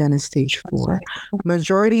tissue, then it's stage 4.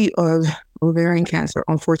 Majority of ovarian cancer,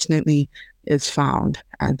 unfortunately, is found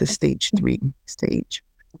at the stage 3 stage.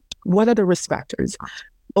 What are the risk factors?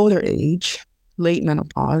 Older age, late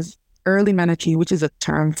menopause, early menarche, which is a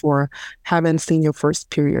term for having seen your first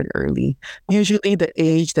period early. Usually the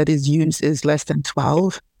age that is used is less than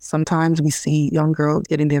 12. Sometimes we see young girls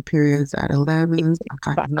getting their periods at 11,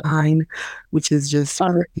 9, which is just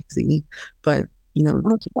crazy. But,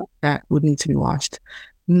 that would need to be watched.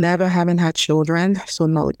 Never having had children, so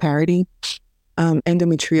nulliparity.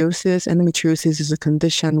 Endometriosis. Endometriosis is a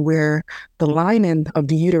condition where the lining of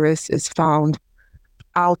the uterus is found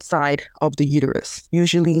outside of the uterus,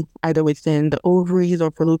 usually either within the ovaries or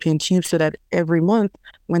fallopian tubes, so that every month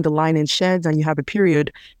when the lining sheds and you have a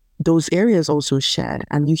period, those areas also shed,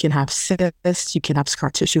 and you can have cysts, you can have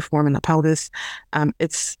scar tissue form in the pelvis.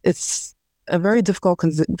 It's a very difficult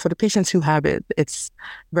for the patients who have it. It's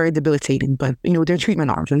very debilitating, but there are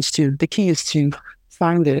treatment options too. The key is to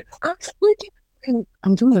find it.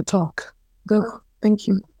 I'm doing a talk. Go. Thank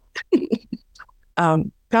you.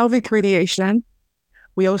 Pelvic radiation.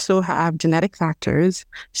 We also have genetic factors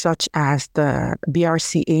such as the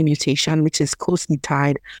BRCA mutation, which is closely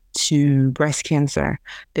tied to breast cancer.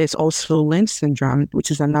 There's also Lynch syndrome,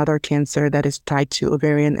 which is another cancer that is tied to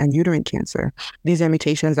ovarian and uterine cancer. These are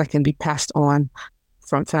mutations that can be passed on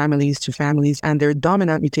from families to families, and they're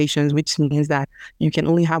dominant mutations, which means that you can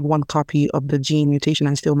only have one copy of the gene mutation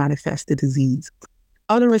and still manifest the disease.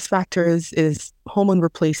 Other risk factors is hormone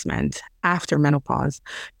replacement after menopause.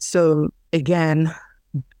 So again,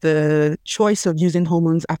 the choice of using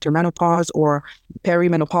hormones after menopause or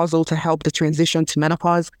perimenopausal to help the transition to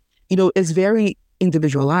menopause, is very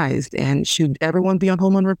individualized. And should everyone be on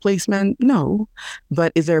hormone replacement? No.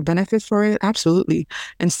 But is there a benefit for it? Absolutely.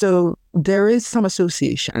 And so there is some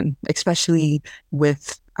association, especially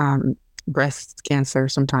with breast cancer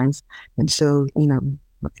sometimes. And so,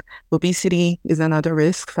 obesity is another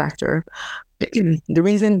risk factor. The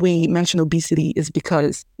reason we mention obesity is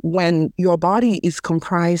because when your body is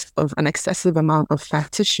comprised of an excessive amount of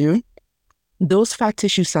fat tissue, those fat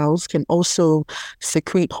tissue cells can also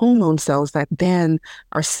secrete hormone cells that then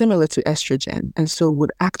are similar to estrogen, and so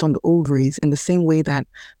would act on the ovaries in the same way that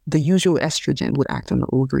the usual estrogen would act on the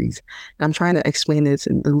ovaries. And I'm trying to explain this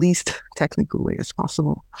in the least technical way as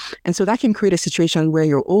possible. And so that can create a situation where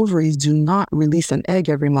your ovaries do not release an egg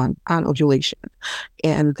every month on ovulation.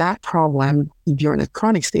 And that problem, if you're in a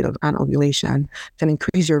chronic state of anovulation, can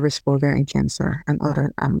increase your risk for ovarian cancer and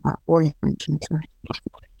other organ cancer.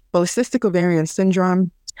 Polycystic ovarian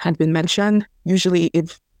syndrome had been mentioned. Usually,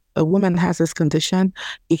 if a woman has this condition,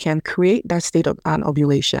 it can create that state of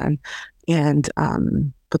anovulation and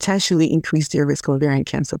potentially increase their risk of ovarian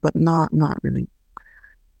cancer, but not really.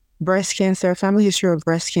 Breast cancer, family history of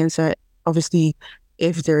breast cancer. Obviously,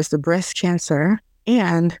 if there's the breast cancer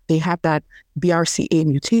and they have that BRCA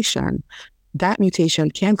mutation, that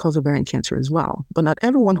mutation can cause ovarian cancer as well. But not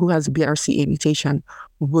everyone who has a BRCA mutation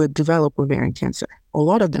would develop ovarian cancer. A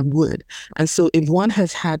lot of them would. And so if one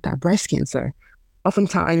has had that breast cancer,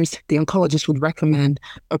 oftentimes the oncologist would recommend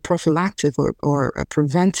a prophylactic or a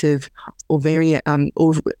preventive ovary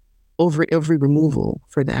removal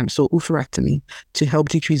for them, so oophorectomy, to help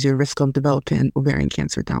decrease your risk of developing ovarian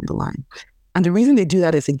cancer down the line. And the reason they do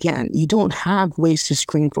that is, again, you don't have ways to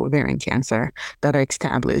screen for ovarian cancer that are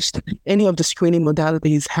established. Any of the screening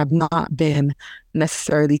modalities have not been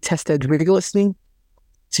necessarily tested rigorously.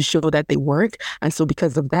 to show that they work. And so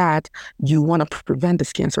because of that, you want to prevent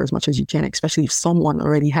this cancer as much as you can, especially if someone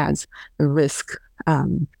already has a risk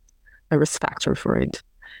factor for it.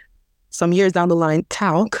 Some years down the line,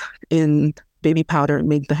 talc in baby powder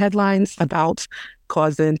made the headlines about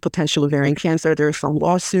causing potential ovarian cancer. There are some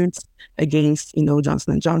lawsuits against,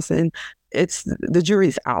 Johnson & Johnson. The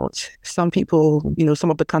jury's out. Some people,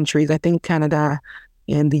 some of the countries, I think Canada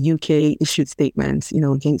and the UK issued statements,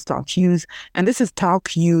 against talc use. And this is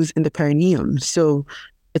talc use in the perineum. So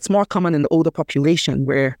it's more common in the older population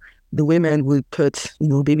where the women would put,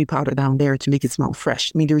 baby powder down there to make it smell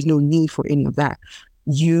fresh. I mean, there's no need for any of that.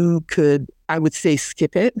 You could, I would say,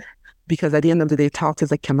 skip it, because at the end of the day, talc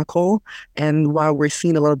is a chemical. And while we're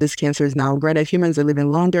seeing a lot of these cancers now, granted, humans are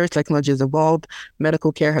living longer, technology has evolved,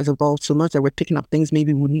 medical care has evolved so much that we're picking up things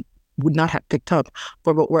maybe we would not have picked up.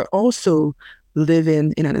 But we're also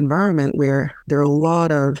living in an environment where there are a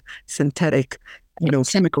lot of synthetic,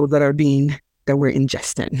 chemicals that we're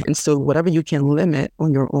ingesting. And so whatever you can limit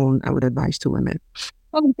on your own, I would advise to limit.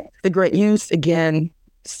 Cigarette use, again,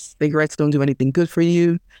 cigarettes don't do anything good for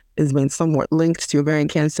you. It's been somewhat linked to ovarian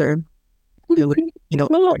cancer. You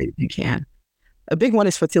can. A big one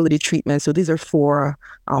is fertility treatment. So these are for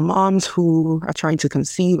our moms who are trying to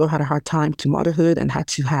conceive or had a hard time to motherhood and had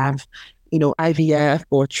to have, IVF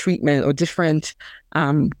or treatment or different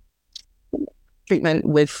treatment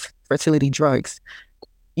with fertility drugs.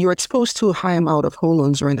 You're exposed to a high amount of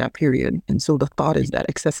hormones during that period. And so the thought is that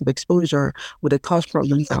excessive exposure would have caused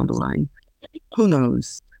problems down the line. Who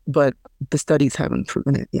knows? But the studies haven't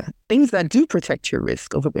proven it yet. Things that do protect your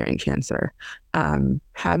risk of ovarian cancer,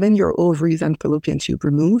 having your ovaries and fallopian tube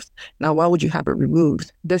removed. Now, why would you have it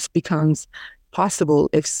removed? This becomes possible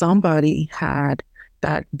if somebody had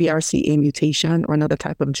that BRCA mutation or another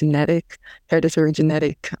type of hereditary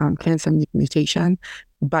genetic cancer mutation.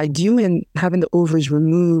 By having the ovaries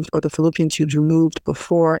removed or the fallopian tubes removed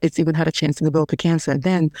before it's even had a chance to develop a cancer,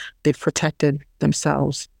 then they've protected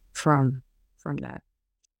themselves from that.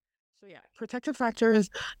 So yeah, protective factors,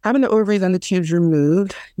 having the ovaries and the tubes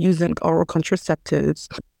removed, using oral contraceptives,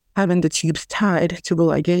 having the tubes tied to the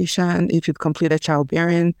ligation if you've completed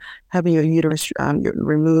childbearing, having your uterus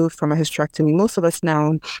removed from a hysterectomy. Most of us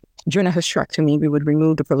now, during a hysterectomy, we would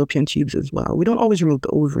remove the fallopian tubes as well. We don't always remove the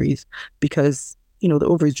ovaries because, the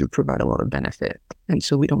ovaries do provide a lot of benefit. And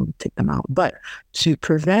so we don't take them out. But to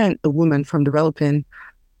prevent a woman from developing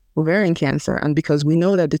ovarian cancer, and because we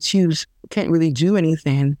know that the tubes can't really do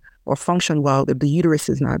anything or function well if the uterus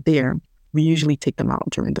is not there, we usually take them out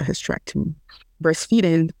during the hysterectomy.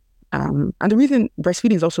 Breastfeeding, and the reason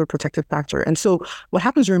breastfeeding is also a protective factor. And so what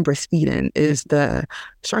happens during breastfeeding is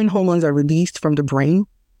certain hormones are released from the brain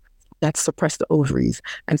that suppress the ovaries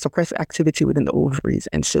and suppress activity within the ovaries.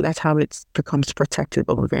 And so that's how it becomes protective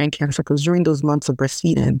of ovarian cancer, because during those months of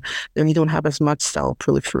breastfeeding, then you don't have as much cell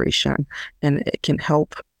proliferation, and it can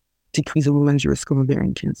help decrease a woman's risk of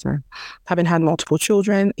ovarian cancer. Having had multiple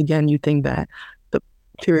children, again, you think that the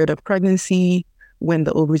period of pregnancy, when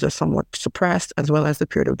the ovaries are somewhat suppressed, as well as the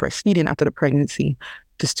period of breastfeeding after the pregnancy,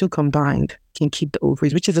 the two combined can keep the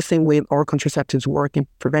ovaries, which is the same way oral contraceptives work in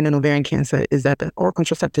preventing ovarian cancer, is that the oral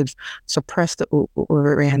contraceptives suppress the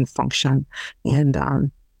ovarian function and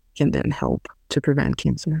can then help to prevent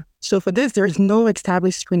cancer. So for this, there is no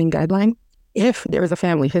established screening guideline. If there is a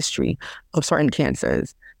family history of certain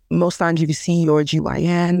cancers, most times if you see your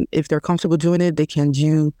GYN, if they're comfortable doing it, they can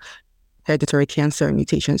do hereditary cancer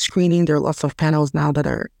mutation screening. There are lots of panels now that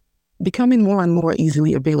are becoming more and more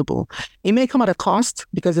easily available. It may come at a cost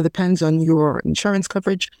because it depends on your insurance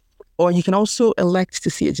coverage, or you can also elect to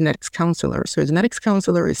see a genetics counselor. So a genetics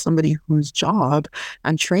counselor is somebody whose job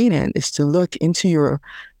and training is to look into your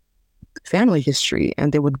family history,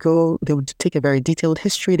 and they would take a very detailed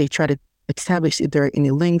history. They try to establish if there are any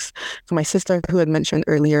links. For my sister who had mentioned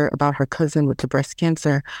earlier about her cousin with the breast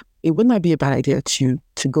cancer, it would not be a bad idea to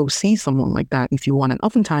go see someone like that if you want. And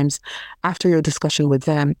oftentimes, after your discussion with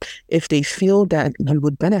them, if they feel that you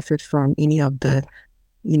would benefit from any of the,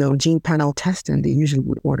 gene panel testing, they usually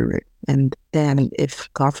would order it. And then if,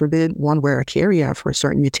 God forbid, one were a carrier for a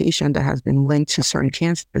certain mutation that has been linked to certain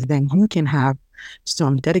cancers, then you can have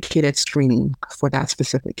some dedicated screening for that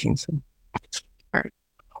specific cancer. All right,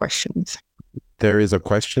 questions? There is a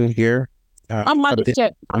question here.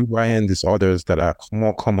 GYN disorders that are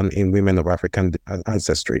more common in women of African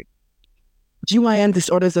ancestry. GYN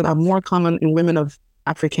disorders that are more common in women of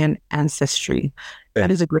African ancestry. Yeah.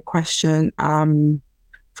 That is a great question.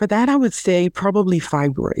 For that, I would say probably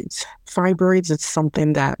fibroids. Fibroids is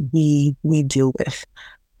something that we deal with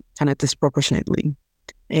kind of disproportionately.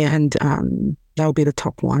 And that would be the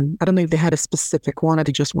top one. I don't know if they had a specific one or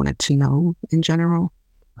they just wanted to know in general.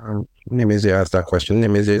 Nimizi asked that question.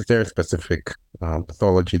 Nimizi, is there a specific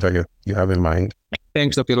pathology that you have in mind?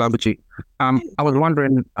 Thanks, Dr. Iloabuchi. I was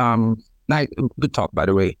wondering, good talk, by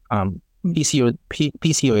the way.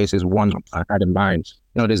 PCOS is one I had in mind.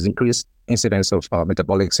 There's increased incidence of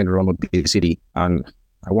metabolic syndrome, obesity, and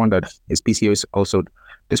I wondered, is PCOS also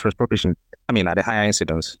disproportion? At a higher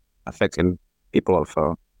incidence affecting people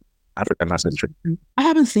of African ancestry? I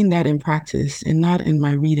haven't seen that in practice and not in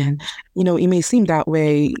my reading. It may seem that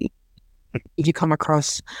way if you come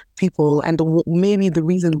across people, and maybe the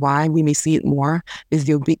reason why we may see it more is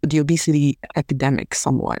the obesity epidemic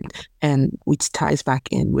somewhat, and which ties back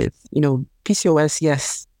in with, PCOS,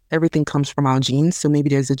 yes, everything comes from our genes, so maybe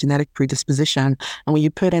there's a genetic predisposition, and when you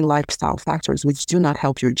put in lifestyle factors which do not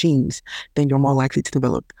help your genes, then you're more likely to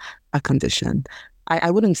develop a condition. I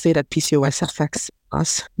wouldn't say that PCOS affects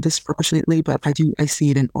us disproportionately, but I see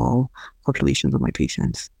it in all populations of my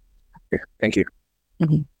patients. Okay, thank you.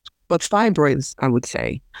 Mm-hmm. But fibroids, I would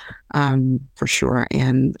say, for sure.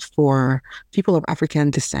 And for people of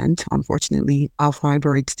African descent, unfortunately, our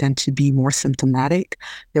fibroids tend to be more symptomatic.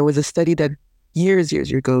 There was a study that years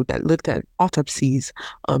ago that looked at autopsies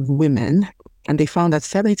of women, and they found that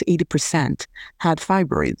 70 to 80% had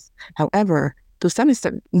fibroids. However,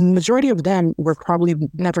 the majority of them were probably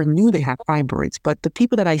never knew they had fibroids, but the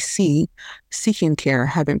people that I see seeking care,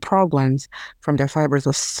 having problems from their fibroids,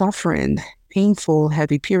 are suffering painful,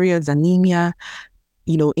 heavy periods, anemia,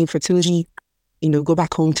 infertility, go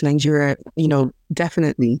back home to Nigeria,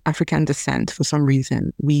 definitely African descent, for some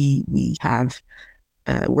reason, we're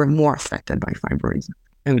more affected by fibroids.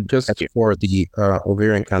 And just for the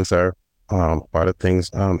ovarian cancer part of things,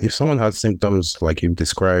 if someone has symptoms like you've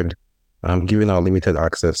described, given our limited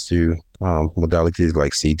access to modalities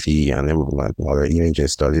like CT and other imaging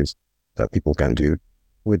studies that people can do,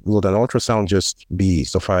 will an ultrasound just be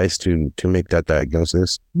suffice to make that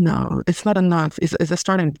diagnosis? No, it's not enough. It's a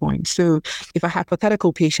starting point. So if a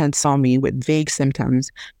hypothetical patient saw me with vague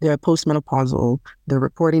symptoms, they're postmenopausal, they're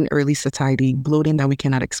reporting early satiety, bloating that we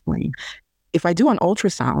cannot explain. If I do an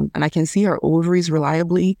ultrasound and I can see our ovaries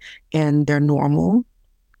reliably and they're normal,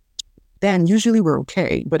 then usually we're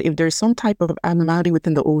okay. But if there's some type of abnormality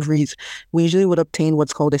within the ovaries, we usually would obtain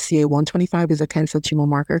what's called a CA-125, is a cancer tumor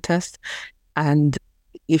marker test. And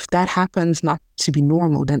if that happens not to be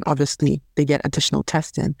normal, then obviously they get additional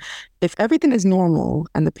testing. If everything is normal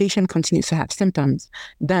and the patient continues to have symptoms,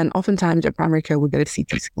 then oftentimes your primary care will get a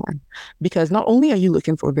CT scan. Because not only are you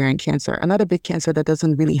looking for ovarian cancer, another big cancer that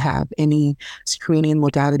doesn't really have any screening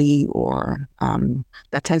modality or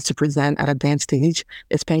that tends to present at advanced stage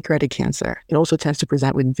is pancreatic cancer. It also tends to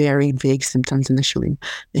present with very vague symptoms initially,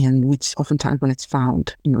 and which oftentimes when it's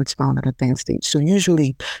found, it's found at advanced stage. So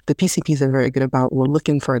usually the PCPs are very good about, we're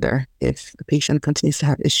looking further if the patient continues to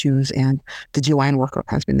have issues and the GYN workup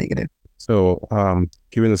has been negative. So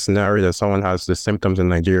given the scenario that someone has the symptoms in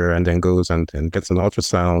Nigeria and then goes and gets an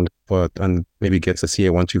ultrasound, and maybe gets a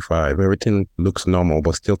CA-125, everything looks normal,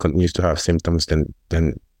 but still continues to have symptoms,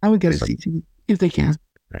 then I would get a CT if they can.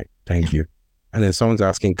 Right. Thank you. And then someone's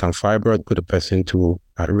asking, can fibroid put a person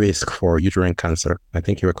at risk for uterine cancer? I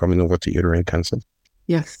think you were coming over to uterine cancer.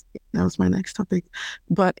 Yes, that was my next topic.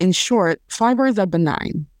 But in short, fibroids are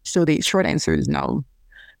benign. So the short answer is no.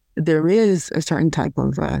 There is a certain type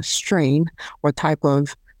of strain or type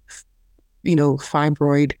of,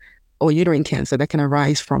 fibroid or uterine cancer that can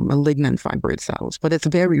arise from malignant fibroid cells, but it's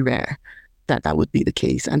very rare that would be the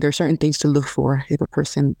case. And there are certain things to look for if a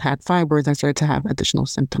person had fibroids and started to have additional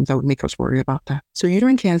symptoms that would make us worry about that. So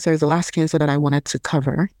uterine cancer is the last cancer that I wanted to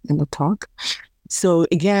cover in the talk. So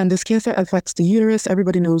again, this cancer affects the uterus.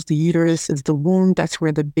 Everybody knows the uterus is the womb. That's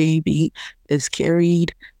where the baby is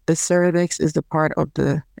carried. The cervix is the part of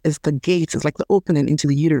is the gates. It's like the opening into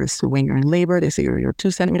the uterus. So when you're in labor, they say you're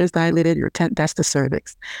 2 centimeters dilated, that's the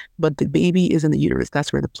cervix. But the baby is in the uterus.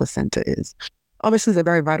 That's where the placenta is. Obviously, it's a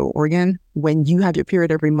very vital organ. When you have your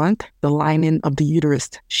period every month, the lining of the uterus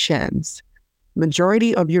sheds.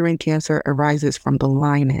 Majority of uterine cancer arises from the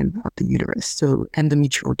lining of the uterus, so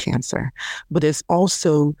endometrial cancer. But there's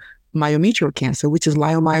also myometrial cancer, which is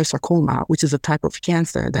leiomyosarcoma, which is a type of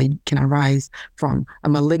cancer that can arise from a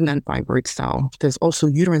malignant fibroid cell. There's also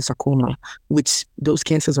uterine sarcoma, which those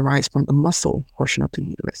cancers arise from the muscle portion of the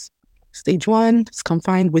uterus. Stage 1 is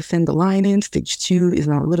confined within the lining. Stage 2 is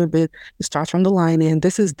now a little bit, it starts from the lining.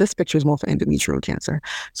 This picture is more for endometrial cancer.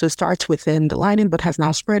 So it starts within the lining, but has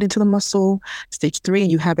now spread into the muscle. Stage 3,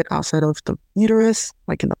 you have it outside of the uterus,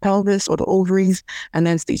 like in the pelvis or the ovaries. And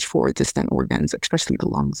then stage 4, distant organs, especially the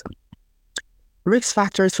lungs. Risk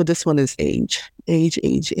factors for this one is age.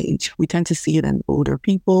 We tend to see it in older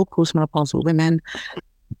people, postmenopausal women.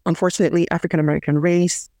 unfortunately, African-American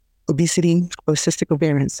race, obesity, polycystic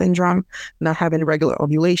ovarian syndrome, not having regular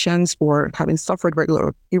ovulations or having suffered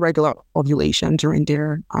irregular ovulation during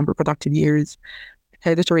their reproductive years,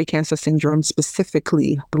 hereditary cancer syndrome,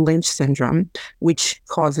 specifically Lynch syndrome, which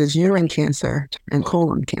causes uterine cancer and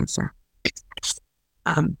colon cancer.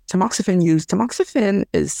 Tamoxifen use. Tamoxifen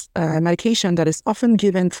is a medication that is often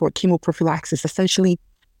given for chemoprophylaxis, essentially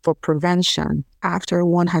for prevention after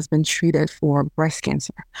one has been treated for breast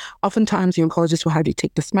cancer. Oftentimes, the oncologist will have you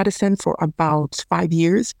take this medicine for about 5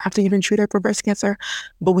 years after you've been treated for breast cancer.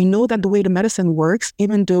 But we know that the way the medicine works,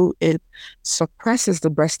 even though it suppresses the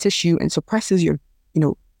breast tissue and suppresses your,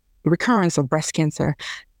 recurrence of breast cancer,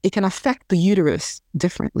 it can affect the uterus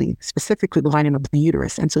differently, specifically the lining of the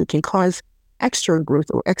uterus. And so it can cause extra growth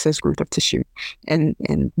or excess growth of tissue, and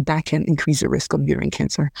that can increase the risk of uterine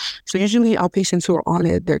cancer. So usually our patients who are on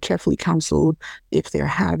it, they're carefully counseled. If they're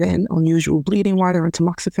having unusual bleeding while they're on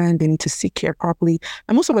tamoxifen, they need to seek care properly.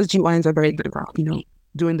 And most of us GYNs are very good about,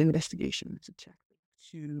 doing the investigation to check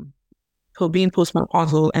for being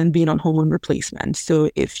postmenopausal and being on hormone replacement. So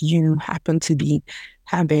if you happen to be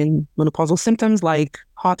having menopausal symptoms like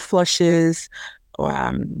hot flushes, or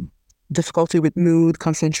difficulty with mood,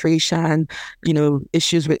 concentration,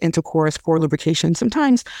 issues with intercourse, poor lubrication.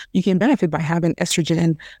 Sometimes you can benefit by having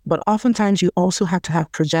estrogen, but oftentimes you also have to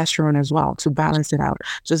have progesterone as well to balance it out.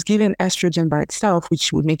 Just giving estrogen by itself,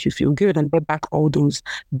 which would make you feel good and get back all those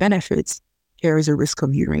benefits, carries a risk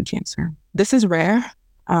of uterine cancer. This is rare,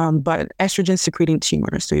 but estrogen secreting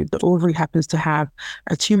tumors. So if the ovary happens to have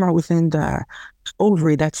a tumor within the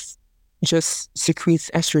ovary that's just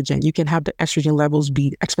secretes estrogen, you can have the estrogen levels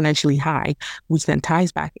be exponentially high, which then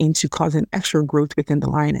ties back into causing extra growth within the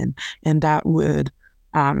lining. And that would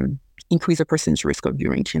increase a person's risk of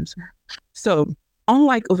uterine cancer. So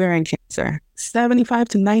unlike ovarian cancer, 75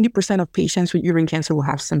 to 90% of patients with uterine cancer will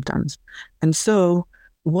have symptoms. And so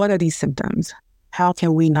what are these symptoms? How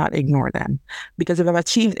can we not ignore them? Because if I've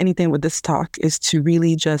achieved anything with this talk is to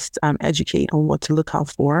really just educate on what to look out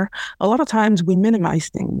for. A lot of times we minimize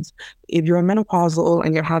things. If you're menopausal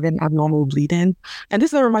and you're having abnormal bleeding, and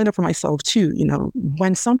this is a reminder for myself too,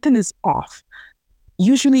 when something is off,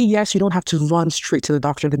 usually, yes, you don't have to run straight to the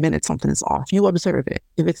doctor the minute something is off. You observe it.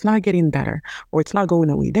 If it's not getting better or it's not going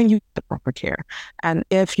away, then you get the proper care. And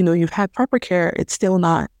if, you've had proper care, it's still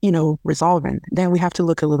not, resolving, then we have to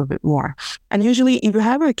look a little bit more. And usually if you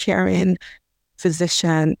have a caring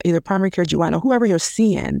physician, either primary care GYN or whoever you're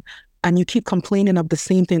seeing, and you keep complaining of the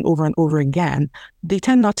same thing over and over again, they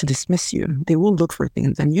tend not to dismiss you. They will look for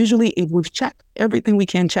things. And usually if we've checked everything we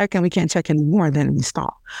can check and we can't check anymore, then we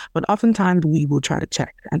stop. But oftentimes we will try to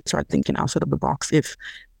check and start thinking outside of the box if,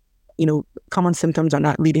 common symptoms are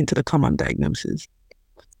not leading to the common diagnosis.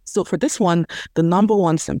 So for this one, the number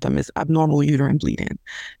one symptom is abnormal uterine bleeding.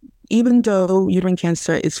 Even though uterine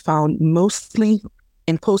cancer is found mostly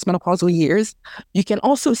in postmenopausal years, you can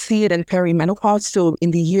also see it in perimenopause, so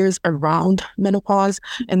in the years around menopause.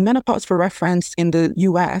 And menopause, for reference, in the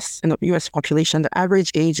U.S. population, the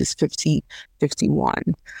average age is 50, 51.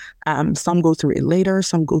 Some go through it later,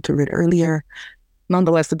 some go through it earlier.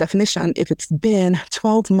 Nonetheless, the definition, if it's been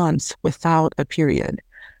 12 months without a period,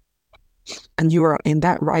 and you are in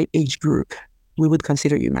that right age group, we would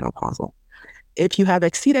consider you menopausal. If you have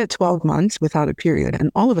exceeded 12 months without a period and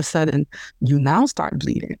all of a sudden you now start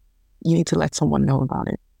bleeding, you need to let someone know about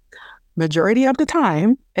it. Majority of the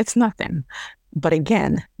time, it's nothing. But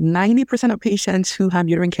again, 90% of patients who have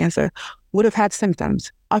uterine cancer would have had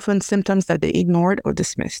symptoms, often symptoms that they ignored or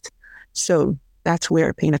dismissed. So that's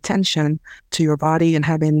where paying attention to your body and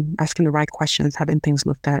asking the right questions, having things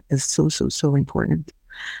looked at is so important.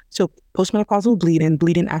 So postmenopausal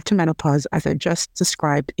bleeding after menopause, as I just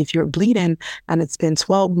described, if you're bleeding and it's been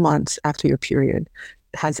 12 months after your period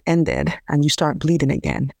has ended and you start bleeding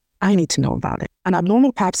again, I need to know about it. An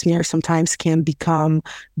abnormal pap smear sometimes can become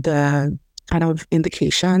the kind of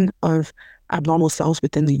indication of abnormal cells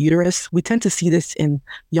within the uterus. We tend to see this in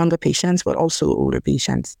younger patients, but also older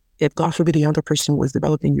patients. If, God forbid, a younger person was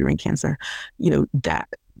developing uterine cancer, that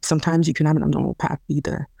sometimes you can have an abnormal pap be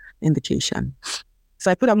the indication. So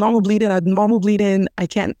I put abnormal bleeding. I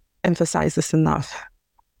can't emphasize this enough.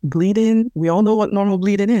 Bleeding, we all know what normal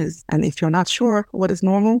bleeding is. And if you're not sure what is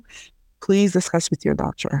normal, please discuss with your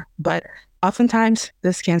doctor. But oftentimes,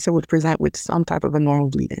 this cancer would present with some type of abnormal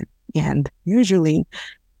bleeding. And usually,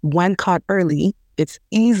 when caught early, it's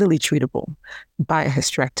easily treatable by a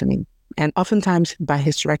hysterectomy. And oftentimes by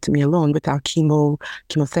hysterectomy alone without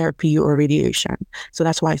chemotherapy or radiation. So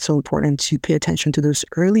that's why it's so important to pay attention to those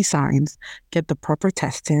early signs, get the proper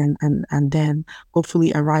testing, and then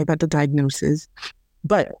hopefully arrive at the diagnosis.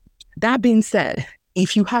 But that being said,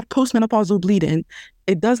 if you have postmenopausal bleeding,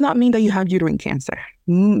 it does not mean that you have uterine cancer.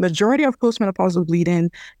 Majority of postmenopausal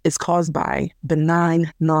bleeding is caused by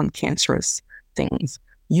benign, non-cancerous things.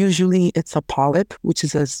 Usually it's a polyp, which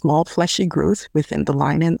is a small fleshy growth within the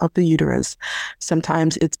lining of the uterus.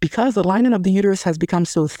 Sometimes it's because the lining of the uterus has become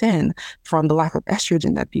so thin from the lack of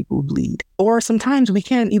estrogen that people bleed. Or sometimes we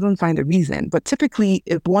can't even find a reason. But typically,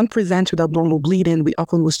 if one presents with abnormal bleeding, we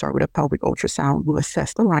often will start with a pelvic ultrasound. We'll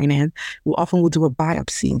assess the lining. We often will do a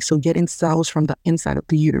biopsy, so getting cells from the inside of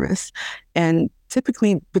the uterus. And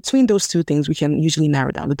typically, between those two things, we can usually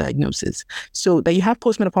narrow down the diagnosis. So that you have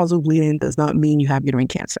postmenopausal bleeding does not mean you have uterine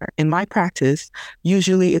cancer. In my practice,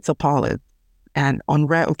 usually it's a polyp. And on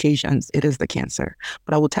rare occasions, it is the cancer.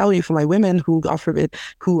 But I will tell you, for my women who, God forbid,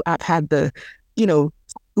 who have had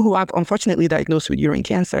who I've unfortunately diagnosed with uterine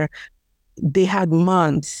cancer, they had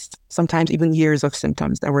months, sometimes even years of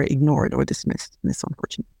symptoms that were ignored or dismissed. And it's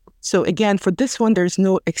unfortunate. So again, for this one, there's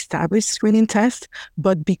no established screening test,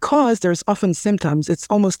 but because there's often symptoms, it's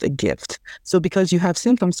almost a gift. So because you have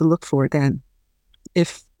symptoms to look for, then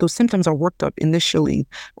if those symptoms are worked up initially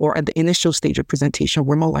or at the initial stage of presentation,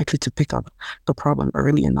 we're more likely to pick up the problem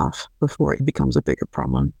early enough before it becomes a bigger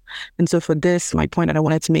problem. And so for this, my point that I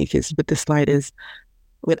wanted to make is with this slide is,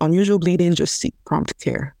 with unusual bleeding, just seek prompt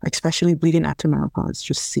care, especially bleeding after menopause,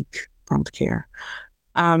 just seek prompt care.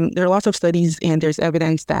 There are lots of studies and there's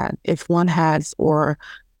evidence that if one has or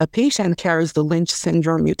a patient carries the Lynch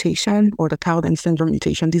syndrome mutation or the Cowden syndrome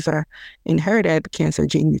mutation, these are inherited cancer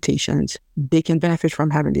gene mutations, they can benefit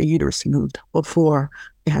from having their uterus removed before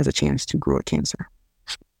it has a chance to grow a cancer.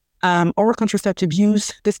 Oral contraceptive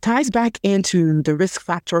use, this ties back into the risk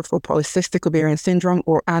factor for polycystic ovarian syndrome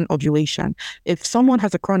or anovulation. If someone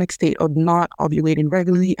has a chronic state of not ovulating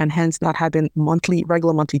regularly and hence not having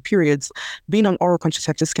regular monthly periods, being on oral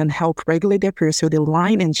contraceptives can help regulate their period so they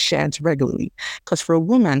line and shed regularly. Because for a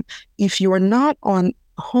woman, if you are not on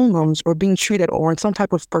hormones or being treated or on some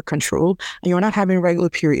type of birth control and you're not having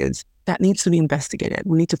regular periods, that needs to be investigated.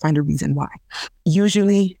 We need to find a reason why.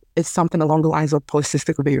 Usually, it's something along the lines of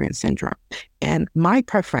polycystic ovarian syndrome. And my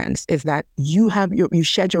preference is that you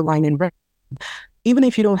shed your lining even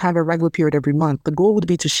if you don't have a regular period every month. The goal would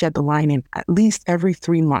be to shed the lining at least every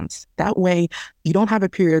 3 months. That way, you don't have a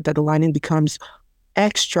period that the lining becomes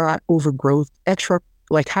extra overgrowth, extra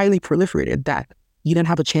highly proliferated, that you didn't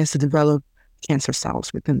have a chance to develop cancer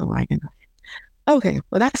cells within the lining. Okay,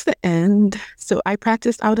 well, that's the end. So I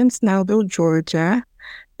practiced out in Snellville, Georgia.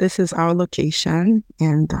 This is our location.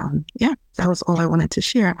 And that was all I wanted to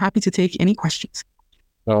share. I'm happy to take any questions.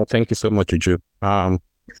 Well, thank you so much, Uju. That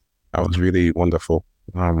was really wonderful.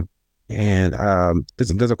 There's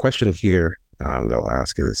a question here they'll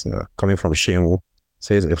ask is coming from Shane.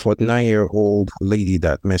 Says, a 49-year-old lady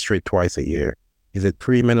that menstruates twice a year, is it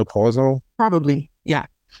premenopausal? Probably, yeah.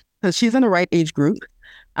 Because she's in the right age group.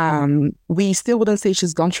 We still wouldn't say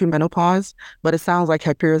she's gone through menopause, but it sounds like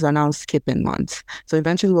her periods are now skipping months. So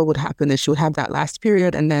eventually what would happen is she would have that last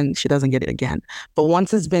period and then she doesn't get it again. But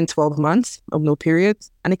once it's been 12 months of no periods,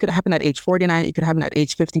 and it could happen at age 49, it could happen at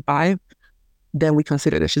age 55, then we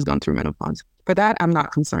consider that she's gone through menopause. For that, I'm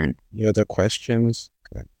not concerned. Any other questions?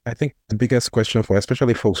 I think the biggest question for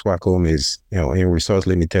especially folks back home is, in resource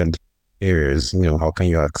limited areas, how can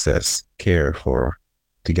you access care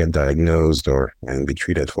to get diagnosed and be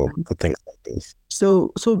treated for things like this?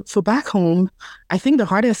 So back home, I think the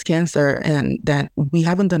hardest cancer and that we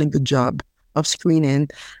haven't done a good job of screening,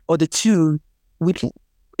 or the two,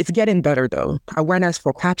 it's getting better though. Awareness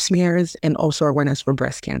for pap smears and also awareness for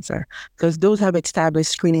breast cancer, because those have established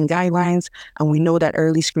screening guidelines, and we know that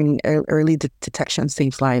early screening, early detection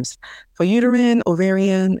saves lives. For uterine,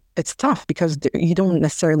 ovarian, it's tough because you don't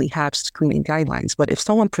necessarily have screening guidelines. But if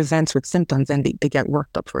someone presents with symptoms, then they get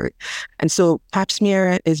worked up for it. And so pap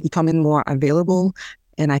smear is becoming more available.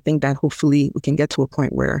 And I think that hopefully we can get to a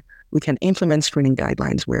point where we can implement screening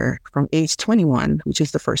guidelines where from age 21, which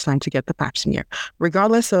is the first time to get the pap smear,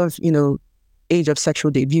 regardless of, age of sexual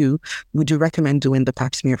debut, we do recommend doing the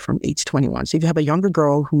pap smear from age 21. So if you have a younger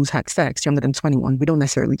girl who's had sex younger than 21, we don't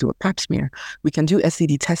necessarily do a pap smear. We can do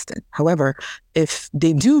STD testing. However, if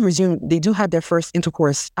they do have their first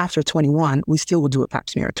intercourse after 21, we still will do a pap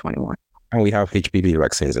smear at 21. And we have HPV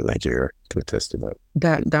vaccines in Nigeria to attest to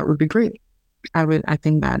that. That would be great. I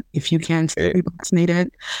think that if you can stay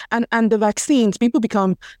vaccinated, and the vaccines, people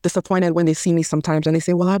become disappointed when they see me sometimes and they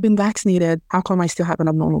say, well, I've been vaccinated. How come I still have an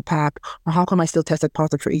abnormal pap? Or how come I still tested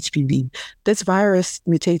positive for HPV? This virus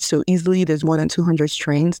mutates so easily. There's more than 200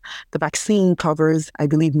 strains. The vaccine covers, I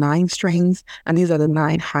believe, 9 strains, and these are the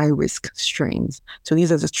 9 high-risk strains. So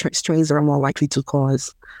these are the strains that are more likely to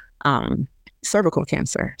cause cervical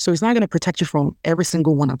cancer. So it's not going to protect you from every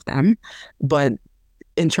single one of them, but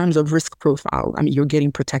in terms of risk profile, I mean, you're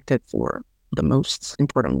getting protected for the most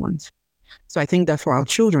important ones. So I think that for our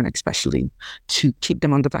children, especially, to keep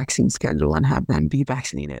them on the vaccine schedule and have them be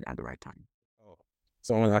vaccinated at the right time.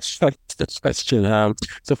 Someone asked this question.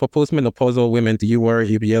 So for postmenopausal women, do you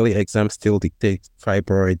worry if yearly exams still dictate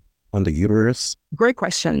fibroid on the uterus? Great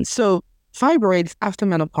question. So fibroids after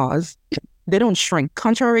menopause, they don't shrink.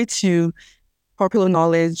 Contrary to popular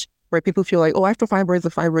knowledge, where people feel like, oh, after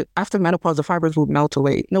menopause, the fibroids will melt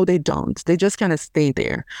away. No, they don't. They just kind of stay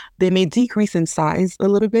there. They may decrease in size a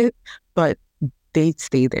little bit, but they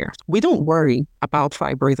stay there. We don't worry about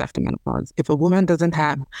fibroids after menopause. If a woman doesn't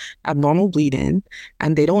have abnormal bleeding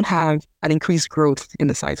and they don't have an increased growth in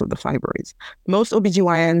the size of the fibroids. Most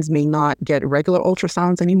OBGYNs may not get regular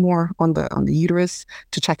ultrasounds anymore on the uterus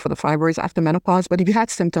to check for the fibroids after menopause. But if you had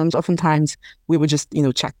symptoms, oftentimes we would just,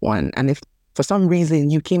 check one. And if for some reason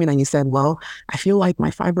you came in and you said, well, I feel like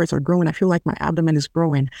my fibroids are growing. I feel like my abdomen is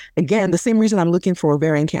growing. Again, the same reason I'm looking for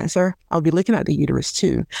ovarian cancer, I'll be looking at the uterus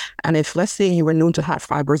too. And if, let's say, you were known to have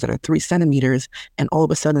fibroids that are 3 centimeters and all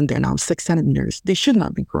of a sudden they're now 6 centimeters, they should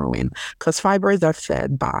not be growing because fibroids are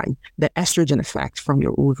fed by the estrogen effect from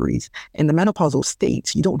your ovaries. In the menopausal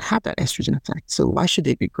state, you don't have that estrogen effect. So why should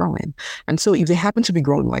they be growing? And so if they happen to be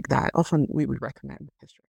growing like that, often we would recommend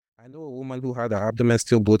hysterectomy. I know a woman who had her abdomen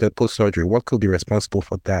still bloated post-surgery. What could be responsible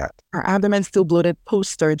for that? Her abdomen still bloated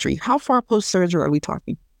post-surgery. How far post-surgery are we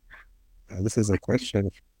talking? This is a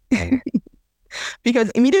question.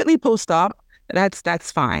 Because immediately post-op,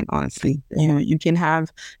 that's fine, honestly. You can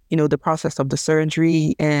have, the process of the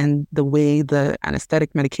surgery and the way the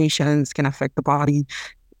anesthetic medications can affect the body.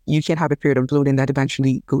 You can have a period of bloating that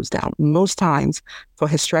eventually goes down. Most times for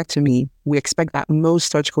hysterectomy, we expect that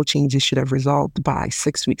most surgical changes should have resolved by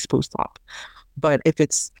 6 weeks post-op. But if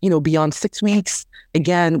it's, beyond 6 weeks,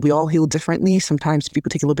 again, we all heal differently. Sometimes people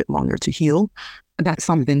take a little bit longer to heal. That's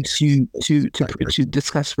something to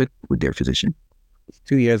discuss with their physician.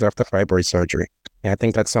 2 years after fibroid surgery. Yeah, I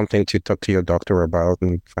think that's something to talk to your doctor about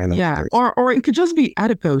and find out. Yeah, or it could just be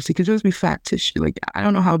adipose. It could just be fat tissue. Like, I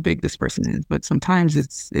don't know how big this person is, but sometimes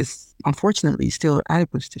it's unfortunately still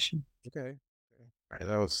adipose tissue. Okay. All right,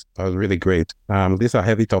 that was really great. These are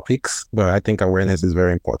heavy topics, but I think awareness is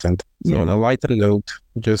very important. So on a lighter note,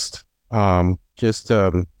 just to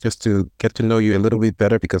get to know you a little bit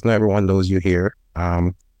better, because not everyone knows you here.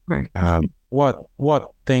 Right.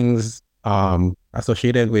 What things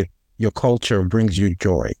associated with your culture brings you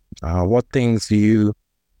joy? What things do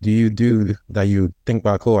you do that you think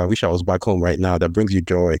back, oh, I wish I was back home right now, that brings you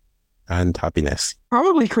joy and happiness?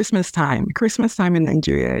 Probably Christmas time. Christmas time in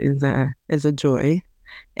Nigeria is a joy.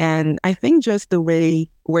 And I think just the way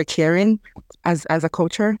we're caring as a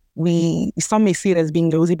culture, some may see it as being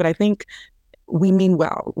nosy, but I think we mean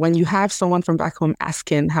well. When you have someone from back home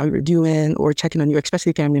asking how you're doing or checking on you,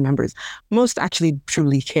 especially family members, most actually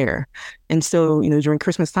truly care. And so, during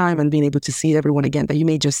Christmas time and being able to see everyone again that you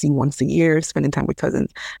may just see once a year, spending time with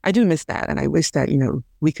cousins, I do miss that. And I wish that,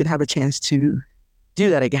 we could have a chance to do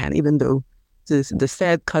that again, even though the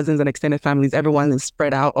said cousins and extended families, everyone is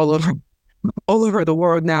spread out all over the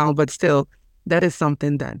world now, but still, that is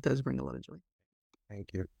something that does bring a lot of joy.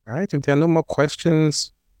 Thank you. All right, if there are no more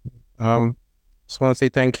questions, just want to say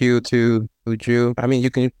thank you to Uju. I mean, you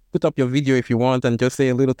can put up your video if you want and just say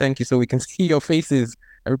a little thank you so we can see your faces.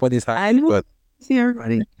 Everybody's happy. I know, see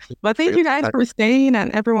everybody. But thank you guys for staying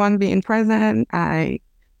and everyone being present. I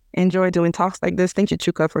enjoy doing talks like this. Thank you,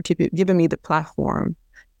 Chuka, for giving me the platform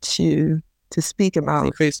to speak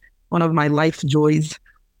about one of my life joys.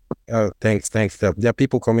 Oh, thanks. There are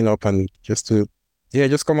people coming up and just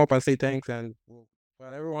come up and say thanks. And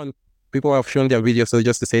everyone, people have shown their videos, so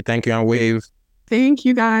just to say thank you and wave. Thank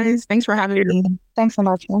you, guys. Thanks for having me. Thanks so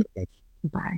much. Bye.